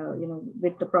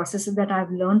 with the processes that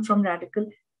I've learned from Redikall,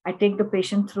 I take the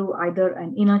patient through either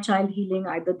an inner child healing,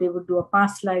 either they would do a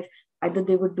past life, either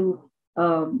they would do,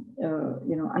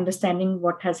 understanding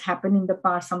what has happened in the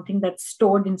past, something that's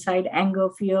stored inside, anger,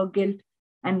 fear, guilt,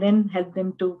 and then help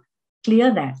them to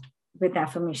clear that with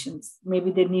affirmations. Maybe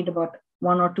they need about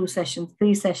 1 or 2 sessions,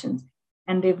 3 sessions,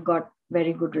 and they've got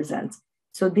very good results.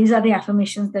 So these are the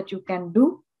affirmations that you can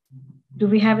do. Do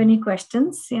we have any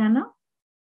questions, Sienna?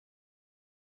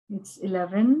 It's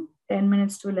 10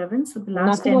 minutes to 11. So the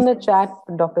last nothing on the chat,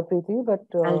 Dr. Preeti, but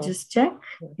I'll just check.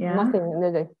 Yeah.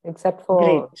 Nothing except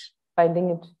for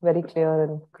finding it very clear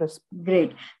and crisp.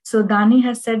 Great. So Dani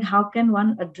has said, how can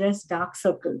one address dark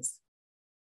circles?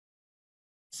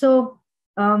 So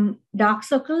dark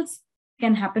circles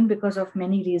can happen because of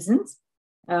many reasons.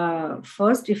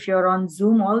 First, if you're on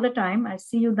Zoom all the time, I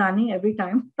see you, Dani, every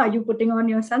time, are you putting on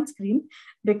your sunscreen?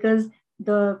 Because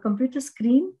the computer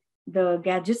screen, the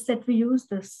gadgets that we use,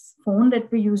 the phone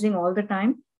that we're using all the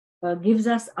time gives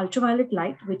us ultraviolet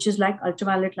light, which is like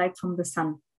ultraviolet light from the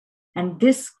sun. And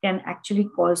this can actually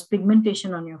cause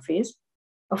pigmentation on your face.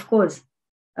 Of course,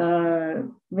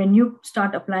 when you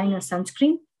start applying a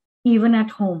sunscreen, even at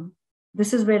home,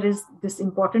 this is where is this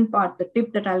important part. The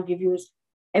tip that I'll give you is,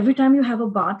 every time you have a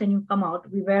bath and you come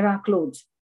out, we wear our clothes,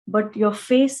 but your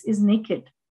face is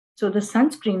naked. So the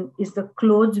sunscreen is the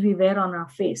clothes we wear on our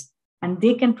face, and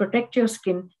they can protect your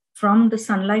skin from the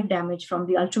sunlight damage, from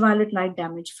the ultraviolet light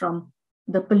damage, from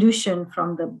the pollution,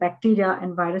 from the bacteria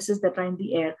and viruses that are in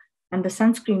the air. And the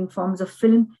sunscreen forms a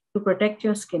film to protect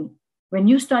your skin. When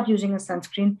you start using a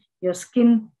sunscreen, your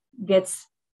skin gets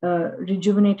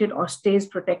rejuvenated or stays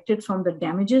protected from the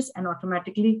damages, and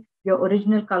automatically your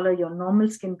original color, your normal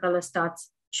skin color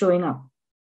starts showing up.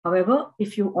 However,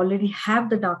 if you already have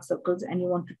the dark circles and you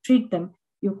want to treat them,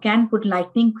 you can put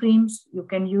lightening creams. You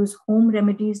can use home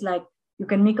remedies, like you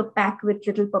can make a pack with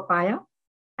little papaya,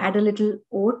 add a little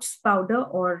oats powder,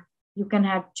 or you can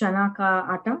add chana ka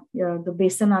atta, the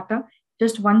besan atta,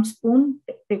 just 1 spoon,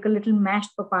 take a little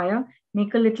mashed papaya,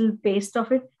 make a little paste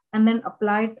of it, and then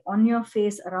apply it on your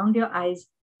face, around your eyes.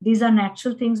 These are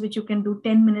natural things which you can do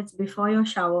 10 minutes before your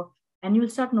shower. And you'll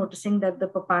start noticing that the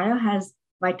papaya has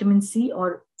vitamin C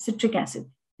or citric acid.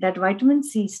 That vitamin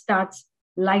C starts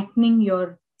lightening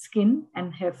your skin,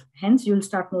 and hence you'll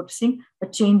start noticing a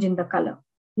change in the color.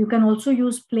 You can also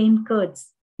use plain curds.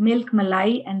 Milk,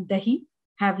 malai, and dahi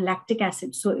have lactic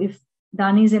acid. So if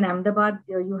Dani is in Ahmedabad,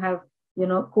 you have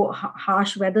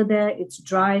harsh weather there, it's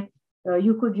dry,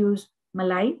 you could use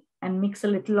malai and mix a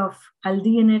little of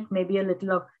haldi in it, maybe a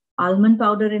little of almond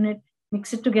powder in it,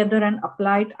 mix it together and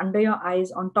apply it under your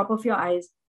eyes, on top of your eyes,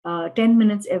 10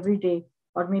 minutes every day,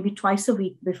 or maybe twice a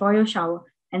week before your shower,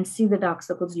 and see the dark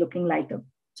circles looking lighter.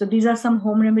 So these are some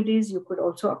home remedies. You could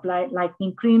also apply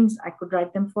lightening creams. I could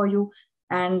write them for you.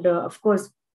 And of course,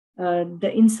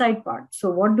 the inside part. So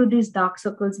what do these dark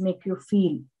circles make you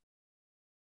feel?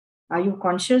 Are you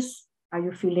conscious? Are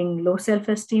you feeling low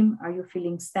self-esteem? Are you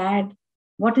feeling sad?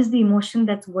 What is the emotion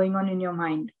that's going on in your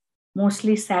mind?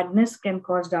 Mostly sadness can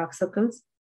cause dark circles,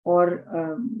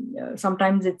 or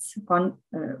sometimes it's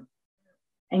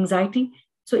anxiety.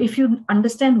 So if you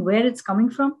understand where it's coming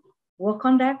from, work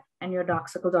on that, and your dark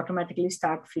circles automatically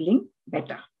start feeling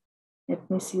better. Let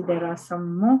me see, there are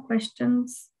some more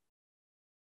questions.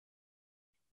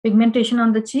 Pigmentation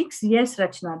on the cheeks. Yes,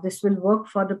 Rachna, this will work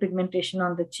for the pigmentation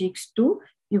on the cheeks too.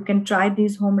 You can try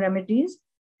these home remedies,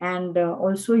 and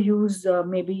also use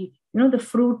maybe, the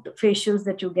fruit facials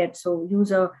that you get. So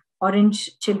use a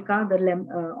orange chilka,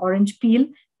 the orange peel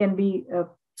can be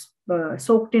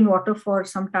soaked in water for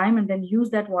some time, and then use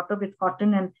that water with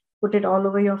cotton and put it all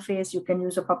over your face. You can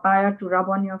use a papaya to rub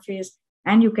on your face,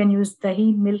 and you can use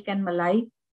dahi, milk, and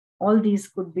malai. All these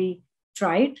could be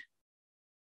tried.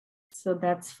 So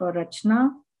that's for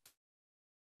Rachna.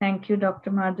 Thank you, Dr.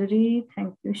 Madhuri.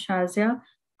 Thank you, Shazia.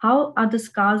 How are the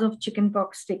scars of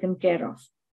chickenpox taken care of?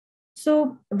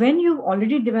 So when you've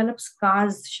already developed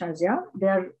scars, Shazia, they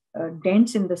are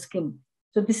dents in the skin.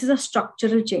 So this is a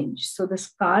structural change. So the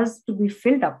scars, to be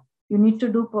filled up, you need to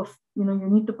do, you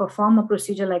need to perform a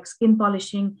procedure like skin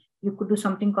polishing. You could do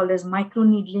something called as micro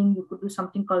needling. You could do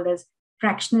something called as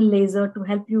fractional laser to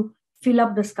help you fill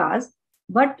up the scars.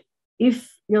 But if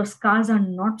your scars are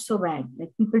not so bad,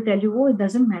 like people tell you, oh, it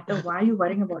doesn't matter, why are you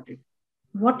worrying about it?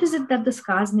 What is it that the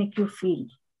scars make you feel?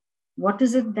 What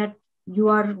is it that you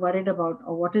are worried about?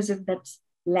 Or what is it that's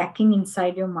lacking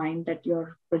inside your mind that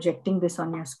you're projecting this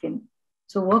on your skin?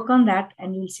 So work on that,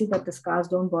 and you'll see that the scars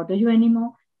don't bother you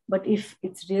anymore. But if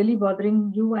it's really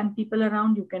bothering you and people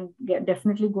around, you can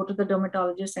definitely go to the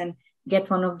dermatologist and get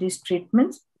one of these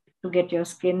treatments to get your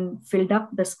skin filled up.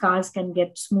 The scars can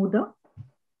get smoother.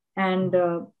 And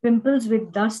pimples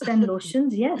with dust and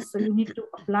lotions, yes. So you need to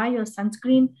apply your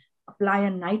sunscreen, apply a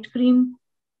night cream.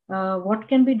 What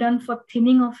can be done for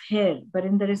thinning of hair?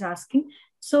 Barinder is asking.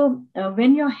 So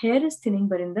when your hair is thinning,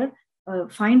 Barinder,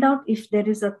 find out if there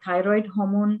is a thyroid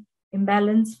hormone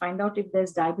imbalance, find out if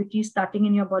there's diabetes starting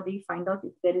in your body, find out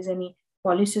if there is any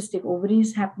polycystic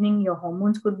ovaries happening, your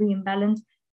hormones could be imbalanced.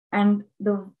 And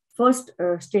the first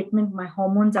statement, my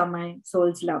hormones are my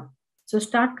soul's love. So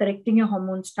start correcting your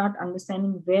hormones, start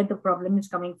understanding where the problem is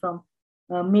coming from.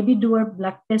 Maybe do a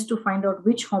blood test to find out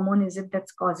which hormone is it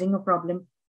that's causing a problem.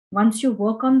 Once you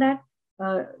work on that,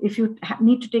 if you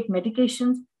need to take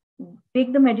medications,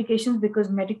 take the medications, because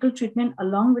medical treatment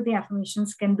along with the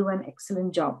affirmations can do an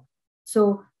excellent job.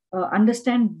 So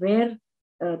understand where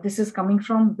this is coming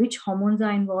from, which hormones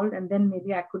are involved, and then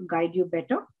maybe I could guide you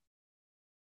better.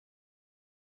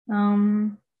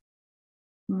 What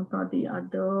are the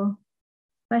other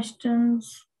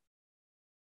questions?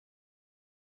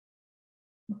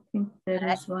 I think there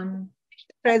is one.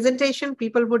 Presentation,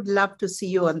 people would love to see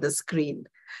you on the screen.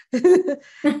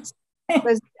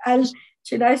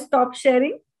 Should I stop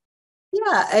sharing?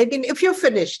 Yeah, I mean, if you're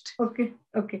finished. Okay.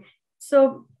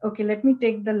 So, let me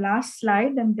take the last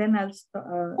slide and then I'll stop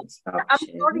I'm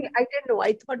sharing. sorry, I didn't know.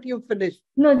 I thought you finished.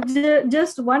 No,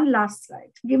 just one last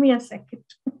slide. Give me a second.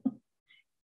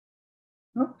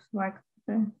 Oops,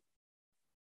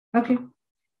 okay.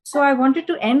 So I wanted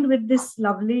to end with this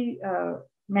lovely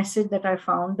message that I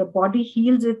found. The body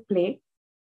heals with play,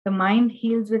 the mind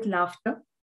heals with laughter,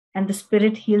 and the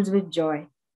spirit heals with joy.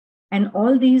 And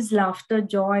all these laughter,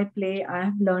 joy, play, I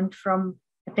have learned from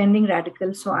attending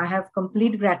Redikall. So I have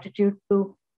complete gratitude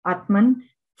to Atman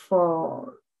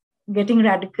for getting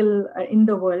Redikall in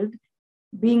the world,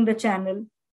 being the channel.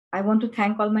 I want to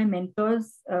thank all my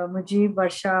mentors, Mujib,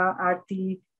 Varsha,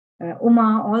 Aarti,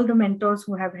 Uma, all the mentors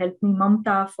who have helped me,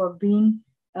 Mamta, for being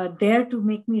there to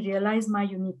make me realize my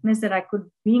uniqueness, that I could,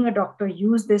 being a doctor,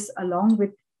 use this along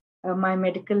with my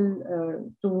medical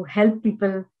to help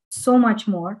people so much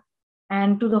more.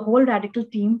 And to the whole Redikall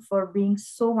team for being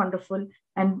so wonderful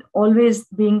and always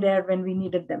being there when we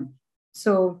needed them.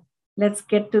 So let's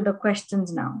get to the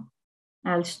questions now.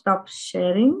 I'll stop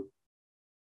sharing.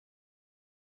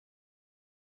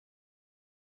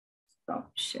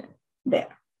 Stop sharing.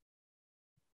 There.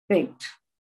 Great.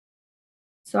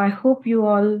 So I hope you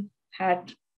all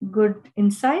had good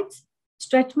insights.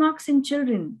 Stretch marks in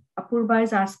children. Apurba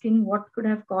is asking what could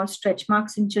have caused stretch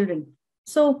marks in children.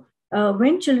 So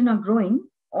when children are growing,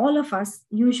 all of us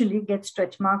usually get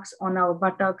stretch marks on our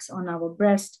buttocks, on our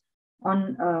breast,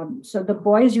 so the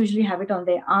boys usually have it on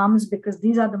their arms, because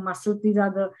these are the muscles, these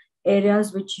are the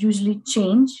areas which usually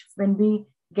change when we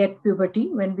get puberty,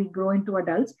 when we grow into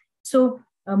adults. So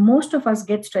most of us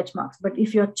get stretch marks. But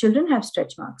if your children have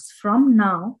stretch marks, from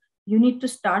now, you need to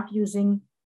start using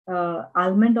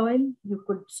almond oil. You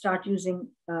could start using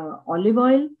olive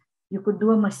oil. You could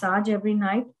do a massage every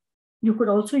night. You could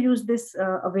also use this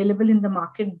available in the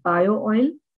market, bio oil.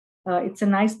 It's a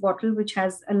nice bottle which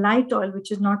has a light oil,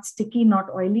 which is not sticky, not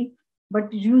oily,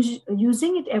 but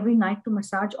using it every night to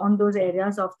massage on those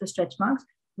areas of the stretch marks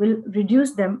will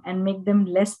reduce them and make them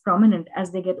less prominent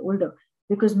as they get older.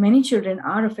 Because many children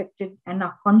are affected and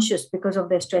are conscious because of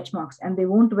their stretch marks, and they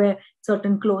won't wear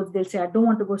certain clothes. They'll say, I don't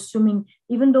want to go swimming,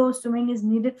 even though swimming is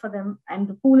needed for them and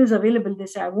the pool is available. They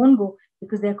say, I won't go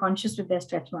because they're conscious with their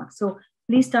stretch marks. So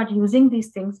please start using these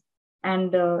things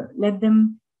and let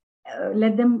them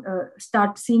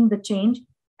start seeing the change.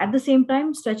 At the same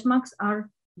time, stretch marks are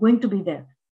going to be there.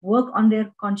 Work on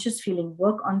their conscious feeling,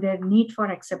 work on their need for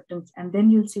acceptance, and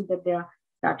then you'll see that they are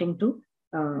starting to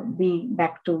be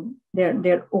back to,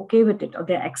 they're okay with it, or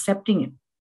they're accepting it.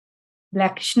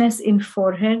 Blackishness in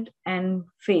forehead and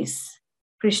face.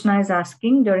 Krishna is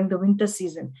asking during the winter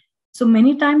season. So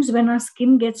many times when our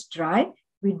skin gets dry,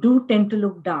 we do tend to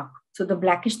look dark. So the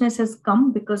blackishness has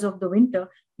come because of the winter.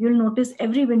 You'll notice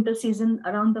every winter season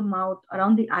around the mouth,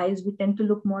 around the eyes, we tend to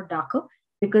look more darker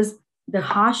because the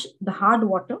hard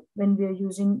water, when we are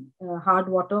using hard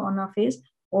water on our face,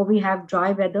 or we have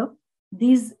dry weather,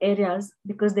 these areas,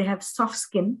 because they have soft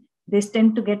skin, they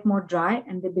tend to get more dry,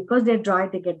 and because they're dry,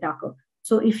 they get darker.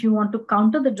 So if you want to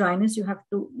counter the dryness, you have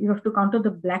to counter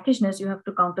the blackishness, you have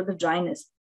to counter the dryness.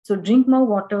 So drink more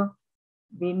water.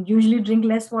 We usually drink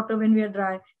less water when we are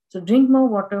dry. So drink more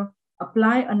water,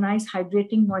 apply a nice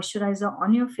hydrating moisturizer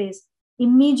on your face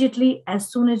immediately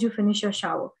as soon as you finish your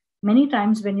shower. Many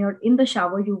times when you're in the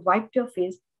shower, you wiped your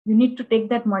face, you need to take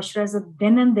that moisturizer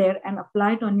then and there and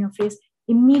apply it on your face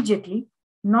immediately,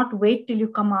 not wait till you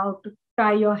come out to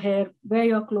tie your hair, wear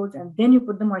your clothes, and then you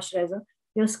put the moisturizer.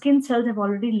 Your skin cells have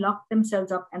already locked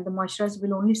themselves up and the moisturizer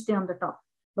will only stay on the top.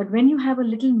 But when you have a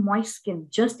little moist skin,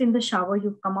 just in the shower,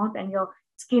 you've come out and your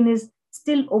skin is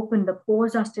still open, the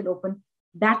pores are still open.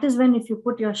 That is when, if you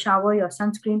put your shower, your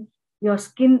sunscreen, your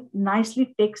skin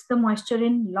nicely takes the moisture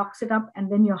in, locks it up,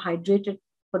 and then you're hydrated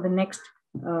for the next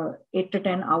 8 to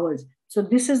 10 hours. So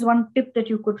this is one tip that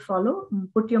you could follow.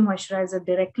 Put your moisturizer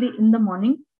directly in the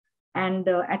morning, and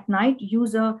at night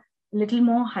use a little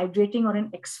more hydrating or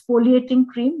an exfoliating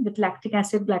cream with lactic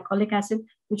acid, glycolic acid,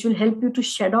 which will help you to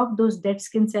shed off those dead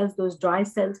skin cells, those dry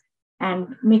cells,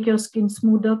 and make your skin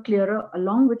smoother, clearer,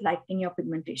 along with lightening your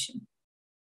pigmentation.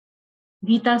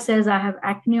 Geeta says, I have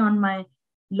acne on my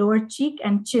lower cheek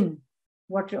and chin.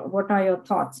 What are your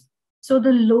thoughts? So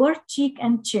the lower cheek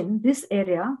and chin, this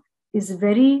area is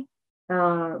very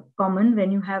common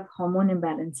when you have hormone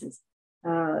imbalances.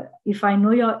 If I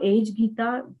know your age,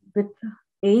 Geeta, with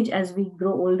age, as we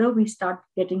grow older, we start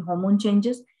getting hormone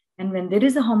changes. And when there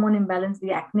is a hormone imbalance,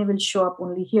 the acne will show up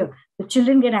only here. The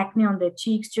children get acne on their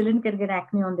cheeks, children can get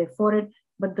acne on their forehead,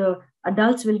 but the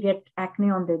adults will get acne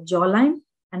on their jawline.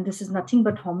 And this is nothing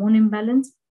but hormone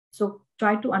imbalance. So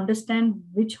try to understand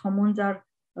which hormones are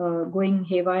going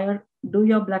haywire. Do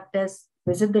your blood tests,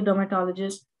 visit the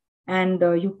dermatologist, and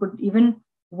you could even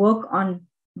work on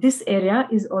this area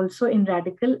is also in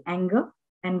radical anger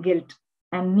and guilt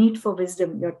and need for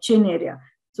wisdom, your chin area.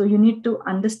 So you need to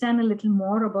understand a little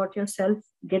more about yourself,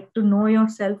 get to know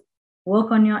yourself,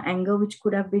 work on your anger, which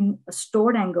could have been a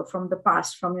stored anger from the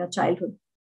past, from your childhood.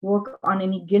 Work on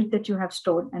any guilt that you have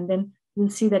stored, and then you'll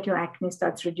see that your acne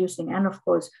starts reducing. And of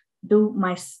course,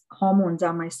 my hormones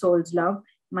are my soul's love.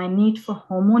 My need for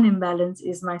hormone imbalance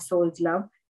is my soul's love.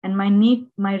 And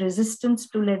my resistance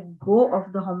to let go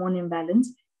of the hormone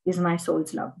imbalance is my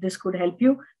soul's love. This could help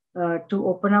you to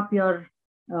open up your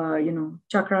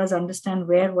chakras, understand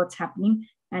what's happening,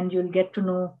 and you'll get to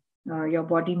know your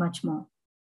body much more.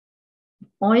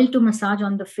 Oil to massage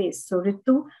on the face. So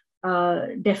Ritu,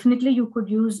 definitely you could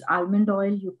use almond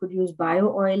oil, you could use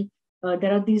bio oil.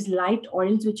 There are these light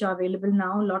oils which are available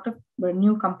now. A lot of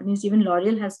new companies, even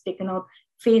L'Oreal has taken out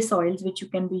face oils which you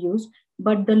can be used.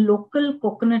 But the local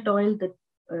coconut oil, the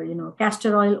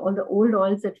castor oil, all the old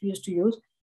oils that we used to use,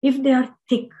 if they are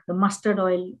thick, the mustard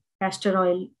oil, castor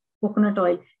oil, coconut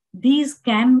oil, these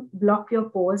can block your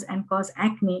pores and cause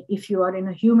acne if you are in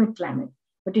a humid climate.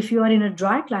 But if you are in a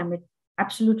dry climate,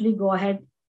 absolutely go ahead.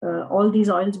 All these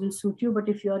oils will suit you. But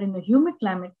if you are in a humid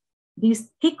climate,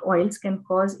 these thick oils can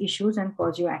cause issues and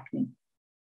cause you acne.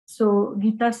 So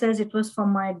Geeta says it was for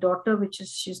my daughter,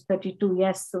 she's 32.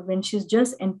 Yes. So when she's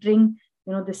just entering,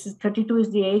 32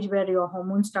 is the age where your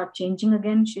hormones start changing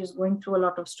again. She's going through a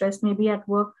lot of stress, maybe at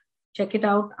work. Check it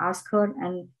out, ask her.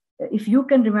 And if you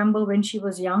can remember when she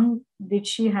was young, did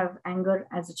she have anger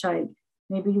as a child?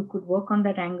 Maybe you could work on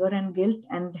that anger and guilt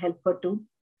and help her to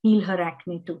heal her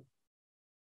acne too.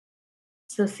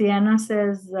 So Sienna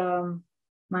says,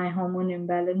 My hormone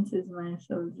imbalance is my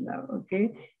soul's love.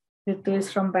 Okay. Ritu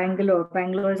is from Bangalore.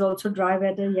 Bangalore is also dry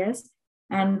weather, yes.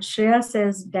 And Shreya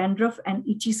says dandruff and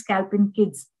itchy scalp in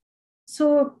kids.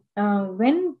 So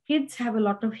when kids have a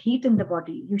lot of heat in the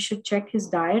body, you should check his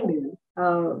diet.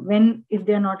 If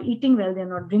they're not eating well, they're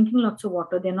not drinking lots of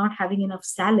water, they're not having enough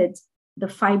salads, the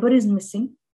fiber is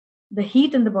missing. The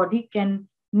heat in the body can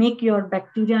make your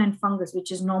bacteria and fungus,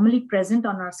 which is normally present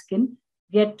on our skin,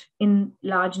 get in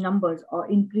large numbers or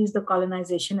increase the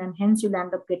colonization, and hence you'll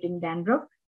end up getting dandruff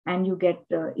and you get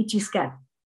itchy scalp.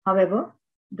 However,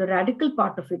 the radical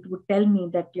part of it would tell me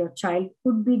that your child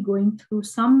could be going through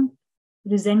some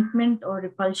resentment or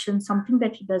repulsion, something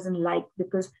that he doesn't like,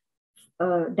 because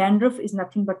dandruff is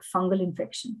nothing but fungal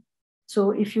infection.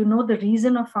 So if you know the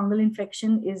reason of fungal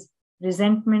infection is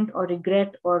resentment or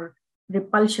regret or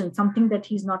repulsion, something that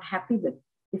he's not happy with,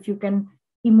 if you can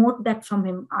emote that from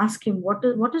him, ask him,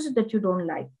 what is it that you don't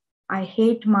like? I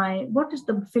hate what is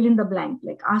the fill in the blank?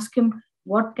 Like, ask him,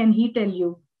 what can he tell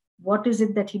you? What is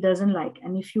it that he doesn't like?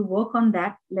 And if you work on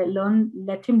that,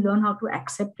 let him learn how to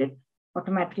accept it,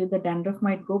 automatically the dandruff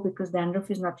might go, because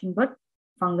dandruff is nothing but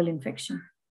fungal infection.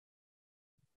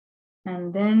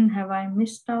 And then, have I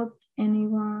missed out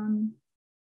anyone?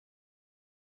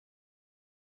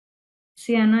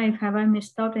 Sienna, have I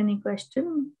missed out any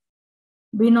question?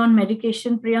 Been on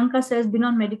medication. Priyanka says, been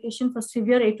on medication for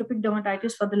severe atopic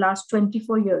dermatitis for the last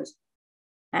 24 years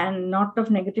and not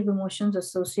of negative emotions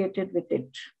associated with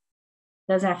it.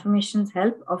 Does affirmations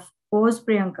help? Of course,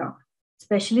 Priyanka,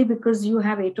 especially because you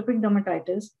have atopic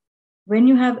dermatitis. When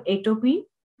you have atopy,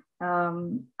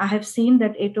 I have seen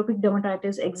that atopic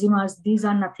dermatitis, eczemas, these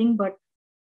are nothing but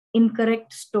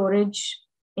incorrect storage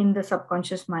in the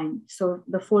subconscious mind. So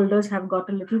the folders have got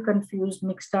a little confused,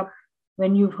 mixed up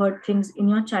when you've heard things in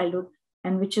your childhood,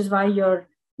 and which is why you're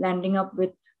landing up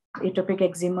with atopic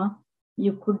eczema.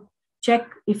 You could check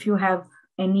if you have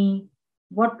any,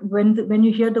 when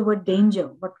you hear the word danger,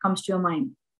 what comes to your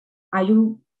mind? Are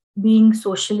you being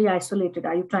socially isolated?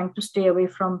 Are you trying to stay away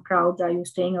from crowds? Are you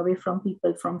staying away from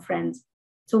people, from friends?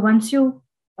 So once you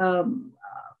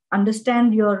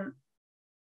understand your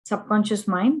subconscious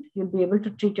mind, you'll be able to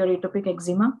treat your atopic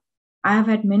eczema. I have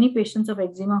had many patients of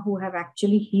eczema who have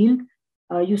actually healed.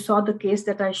 You saw the case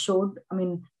that I showed. I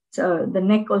mean, the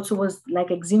neck also was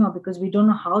like eczema, because we don't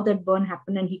know how that burn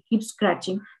happened, and he keeps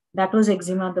scratching. That was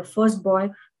eczema. The first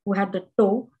boy who had the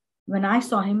toe, when I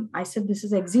saw him, I said, this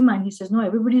is eczema. And he says, no,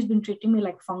 everybody's been treating me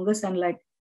like fungus and like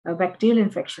a bacterial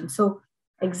infection. So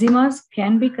eczemas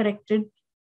can be corrected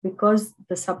because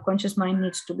the subconscious mind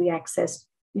needs to be accessed.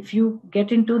 If you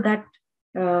get into that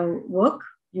work,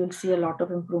 you'll see a lot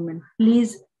of improvement.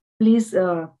 Please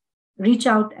reach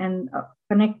out and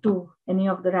connect to any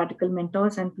of the Redikall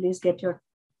mentors, and please get your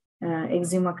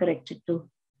eczema corrected too.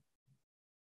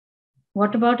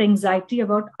 What about anxiety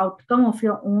about outcome of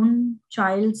your own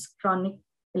child's chronic?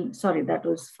 Sorry, that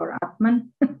was for aatmn.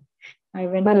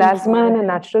 Melasma and a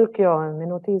natural cure.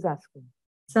 Minoti is asking.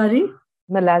 Sorry?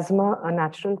 Melasma, a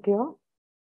natural cure?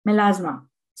 Melasma.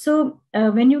 So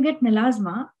when you get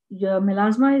melasma, your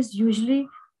melasma is usually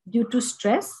due to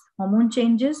stress, hormone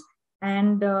changes,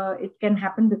 and it can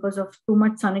happen because of too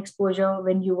much sun exposure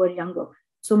when you were younger.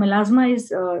 So melasma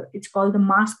is, it's called the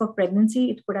mask of pregnancy.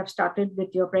 It could have started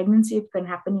with your pregnancy. It can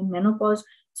happen in menopause.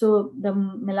 So the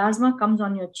melasma comes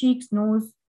on your cheeks,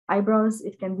 nose, eyebrows.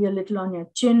 It can be a little on your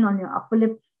chin, on your upper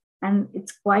lip. And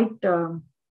it's quite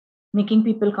making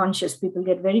people conscious. People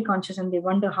get very conscious and they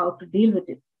wonder how to deal with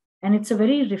it. And it's a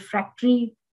very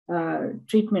refractory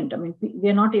treatment. I mean,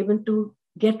 we are not able to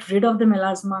get rid of the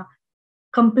melasma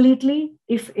completely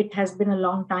if it has been a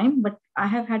long time. But I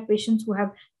have had patients who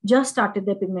have just started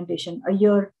their pigmentation. A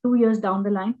year, 2 years down the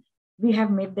line, we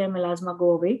have made their melasma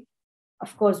go away.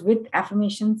 Of course, with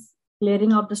affirmations,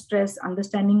 clearing out the stress,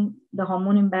 understanding the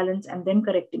hormone imbalance, and then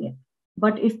correcting it.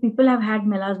 But if people have had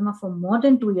melasma for more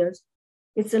than 2 years,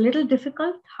 it's a little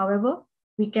difficult. However,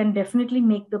 we can definitely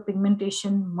make the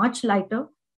pigmentation much lighter.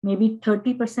 Maybe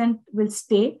 30% will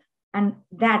stay, and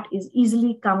that is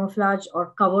easily camouflaged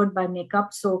or covered by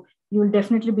makeup. So you'll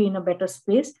definitely be in a better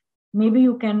space. Maybe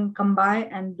you can come by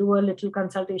and do a little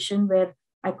consultation where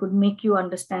I could make you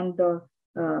understand the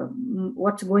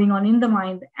what's going on in the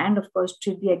mind, and of course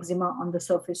treat the eczema on the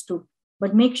surface too.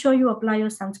 But make sure you apply your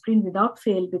sunscreen without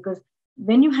fail, because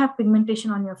when you have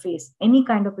pigmentation on your face, any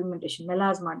kind of pigmentation,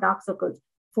 melasma, dark circles,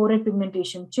 forehead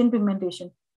pigmentation, chin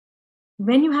pigmentation,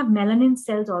 when you have melanin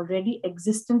cells already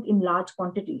existent in large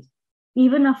quantities,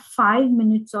 even a 5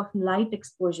 minutes of light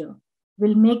exposure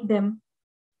will make them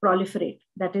proliferate.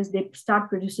 That is, they start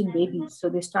producing babies. So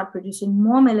they start producing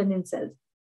more melanin cells.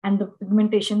 and the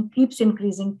pigmentation keeps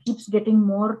increasing, keeps getting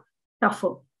more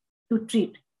tougher to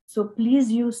treat. So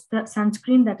please use the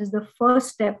sunscreen. That is the first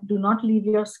step. Do not leave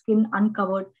your skin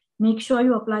uncovered. Make sure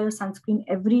you apply your sunscreen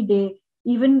every day.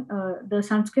 Even the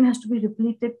sunscreen has to be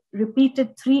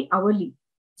repeated 3 hourly.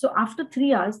 So after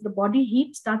 3 hours, the body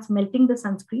heat starts melting the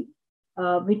sunscreen.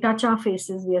 We touch our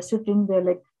faces, we are sitting, we're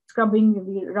like scrubbing,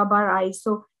 we rub our eyes.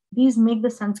 So these make the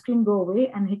sunscreen go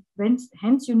away, and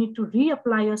hence you need to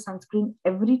reapply your sunscreen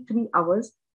every 3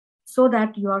 hours so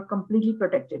that you are completely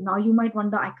protected. Now you might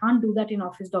wonder, I can't do that in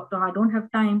office, doctor. I don't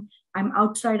have time. I'm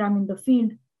outside, I'm in the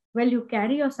field. Well, you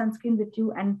carry your sunscreen with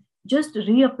you and just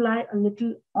reapply a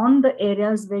little on the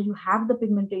areas where you have the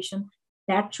pigmentation.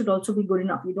 That should also be good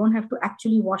enough. You don't have to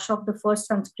actually wash off the first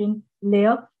sunscreen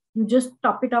layer. You just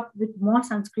top it up with more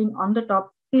sunscreen on the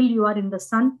top till you are in the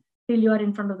sun, till you are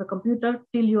in front of the computer,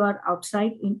 till you are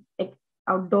outside,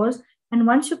 outdoors. And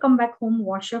once you come back home,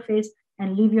 wash your face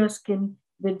and leave your skin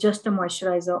with just a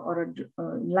moisturizer or a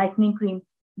lightening cream.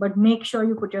 But make sure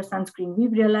you put your sunscreen.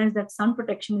 We've realized that sun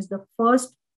protection is the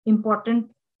first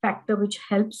important factor which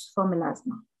helps for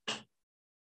melasma.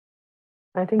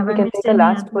 I think we can take a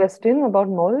last question about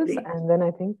moles, and then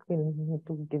I think we'll need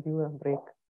to give you a break.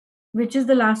 Which is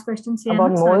the last question, Sienna?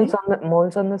 About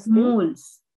moles on the skin.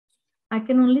 Moles. I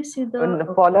can only see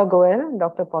the... Paula Goel,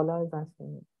 Dr. Paula is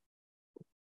asking.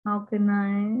 How can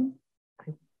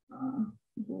I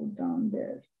go down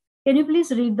there? Can you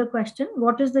please read the question?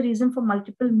 What is the reason for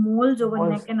multiple moles over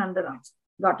neck and underarms?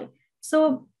 Got it.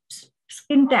 So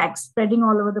skin tags spreading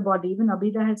all over the body. Even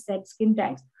Abida has said skin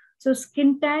tags. So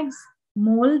skin tags,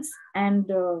 moles, and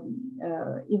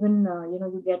even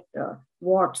you get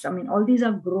warts. I mean, all these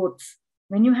are growths.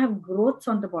 When you have growths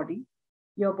on the body,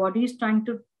 your body is trying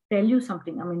to tell you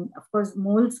something. I mean, of course,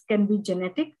 moles can be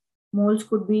genetic. Moles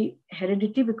could be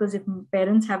hereditary, because if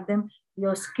parents have them,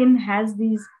 your skin has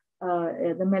these,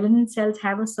 the melanin cells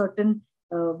have a certain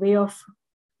way of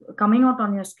coming out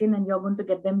on your skin, and you're going to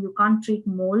get them. You can't treat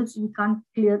moles. You can't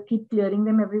keep clearing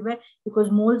them everywhere,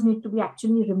 because moles need to be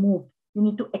actually removed. You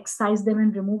need to excise them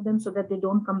and remove them so that they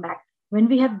don't come back. When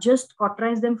we have just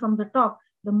cauterized them from the top,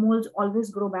 the moles always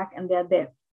grow back and they're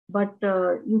there. But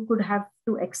you could have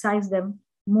to excise them.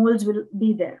 Moles will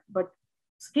be there. But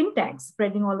skin tags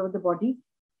spreading all over the body.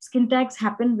 Skin tags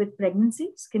happen with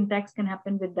pregnancy. Skin tags can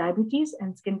happen with diabetes,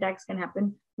 and skin tags can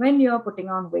happen when you're putting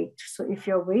on weight. So if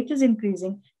your weight is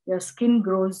increasing, your skin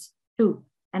grows too.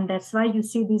 And that's why you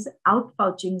see these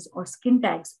outpouchings or skin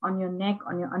tags on your neck,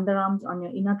 on your underarms, on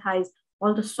your inner thighs,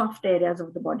 all the soft areas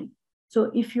of the body.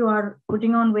 So if you are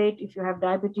putting on weight, if you have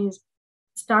diabetes,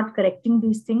 start correcting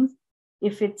these things.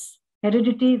 If it's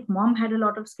heredity, if mom had a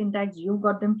lot of skin tags, you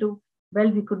got them too. Well,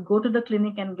 we could go to the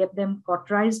clinic and get them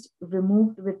cauterized,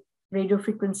 removed with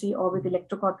radiofrequency or with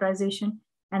electrocauterization,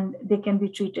 and they can be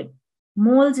treated.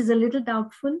 Moles is a little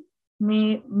doubtful,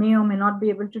 may or may not be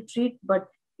able to treat, but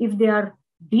if they are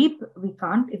deep, we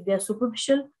can't. If they are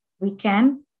superficial, we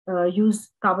can use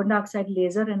carbon dioxide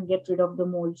laser and get rid of the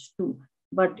moles too.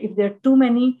 But if there are too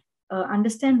many,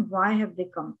 understand why have they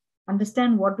come.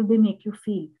 Understand what do they make you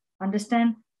feel.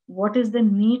 Understand what is the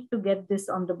need to get this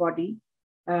on the body.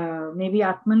 Maybe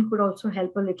aatmn could also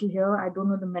help a little here. I don't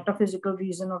know the metaphysical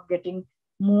reason of getting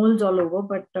moles all over,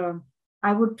 but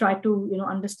I would try to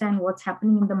understand what's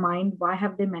happening in the mind. Why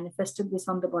have they manifested this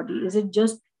on the body? Is it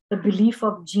just the belief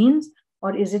of genes,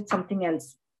 or is it something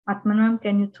else? Aatman ma'am,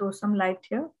 can you throw some light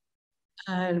here?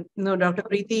 No, Dr.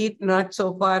 Preeti, not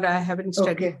so far. I haven't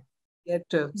studied yet.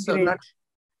 So Great.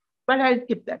 But I'll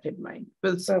keep that in mind.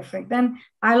 We'll see. Perfect. Then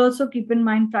I'll also keep in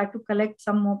mind, try to collect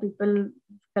some more people,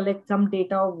 collect some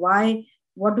data of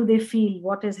what do they feel,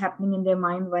 what is happening in their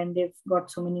mind when they've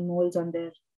got so many moles on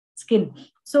their skin.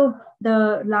 So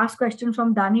the last question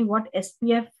from Dani, what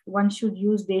SPF one should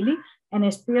use daily? An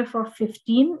SPF of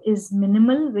 15 is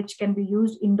minimal, which can be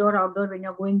used indoor, outdoor. When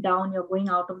you're going down, you're going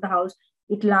out of the house,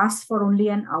 it lasts for only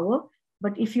an hour.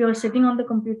 But if you're sitting on the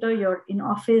computer, you're in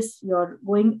office, you're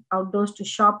going outdoors to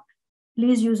shop,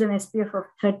 please use an SPF of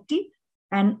 30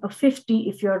 and a 50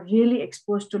 if you're really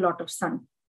exposed to a lot of sun.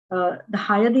 The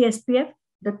higher the SPF,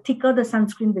 the thicker the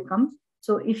sunscreen becomes.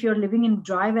 So if you're living in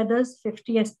dry weathers,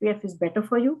 50 SPF is better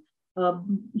for you.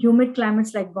 Humid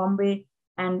climates like Bombay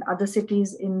and other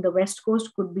cities in the West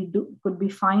Coast could be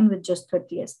fine with just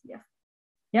 30 SPF.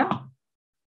 Yeah.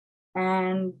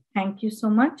 And thank you so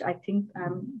much. I think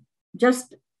I'm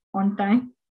just on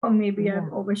time, or maybe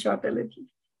I've overshot a little.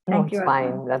 Thank you. It's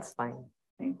fine. That's fine.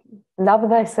 Thank you. Love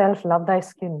thyself, love thy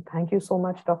skin. Thank you so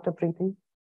much, Dr. Preeti.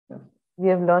 We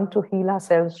have learned to heal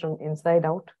ourselves from inside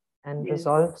out and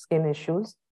resolve skin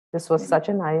issues. This was such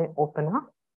an eye-opener.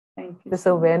 Thank you. This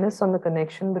awareness on the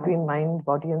connection between mind,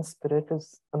 body, and spirit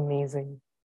is amazing.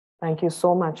 Thank you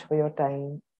so much for your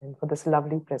time and for this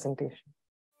lovely presentation.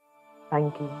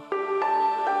 Thank you.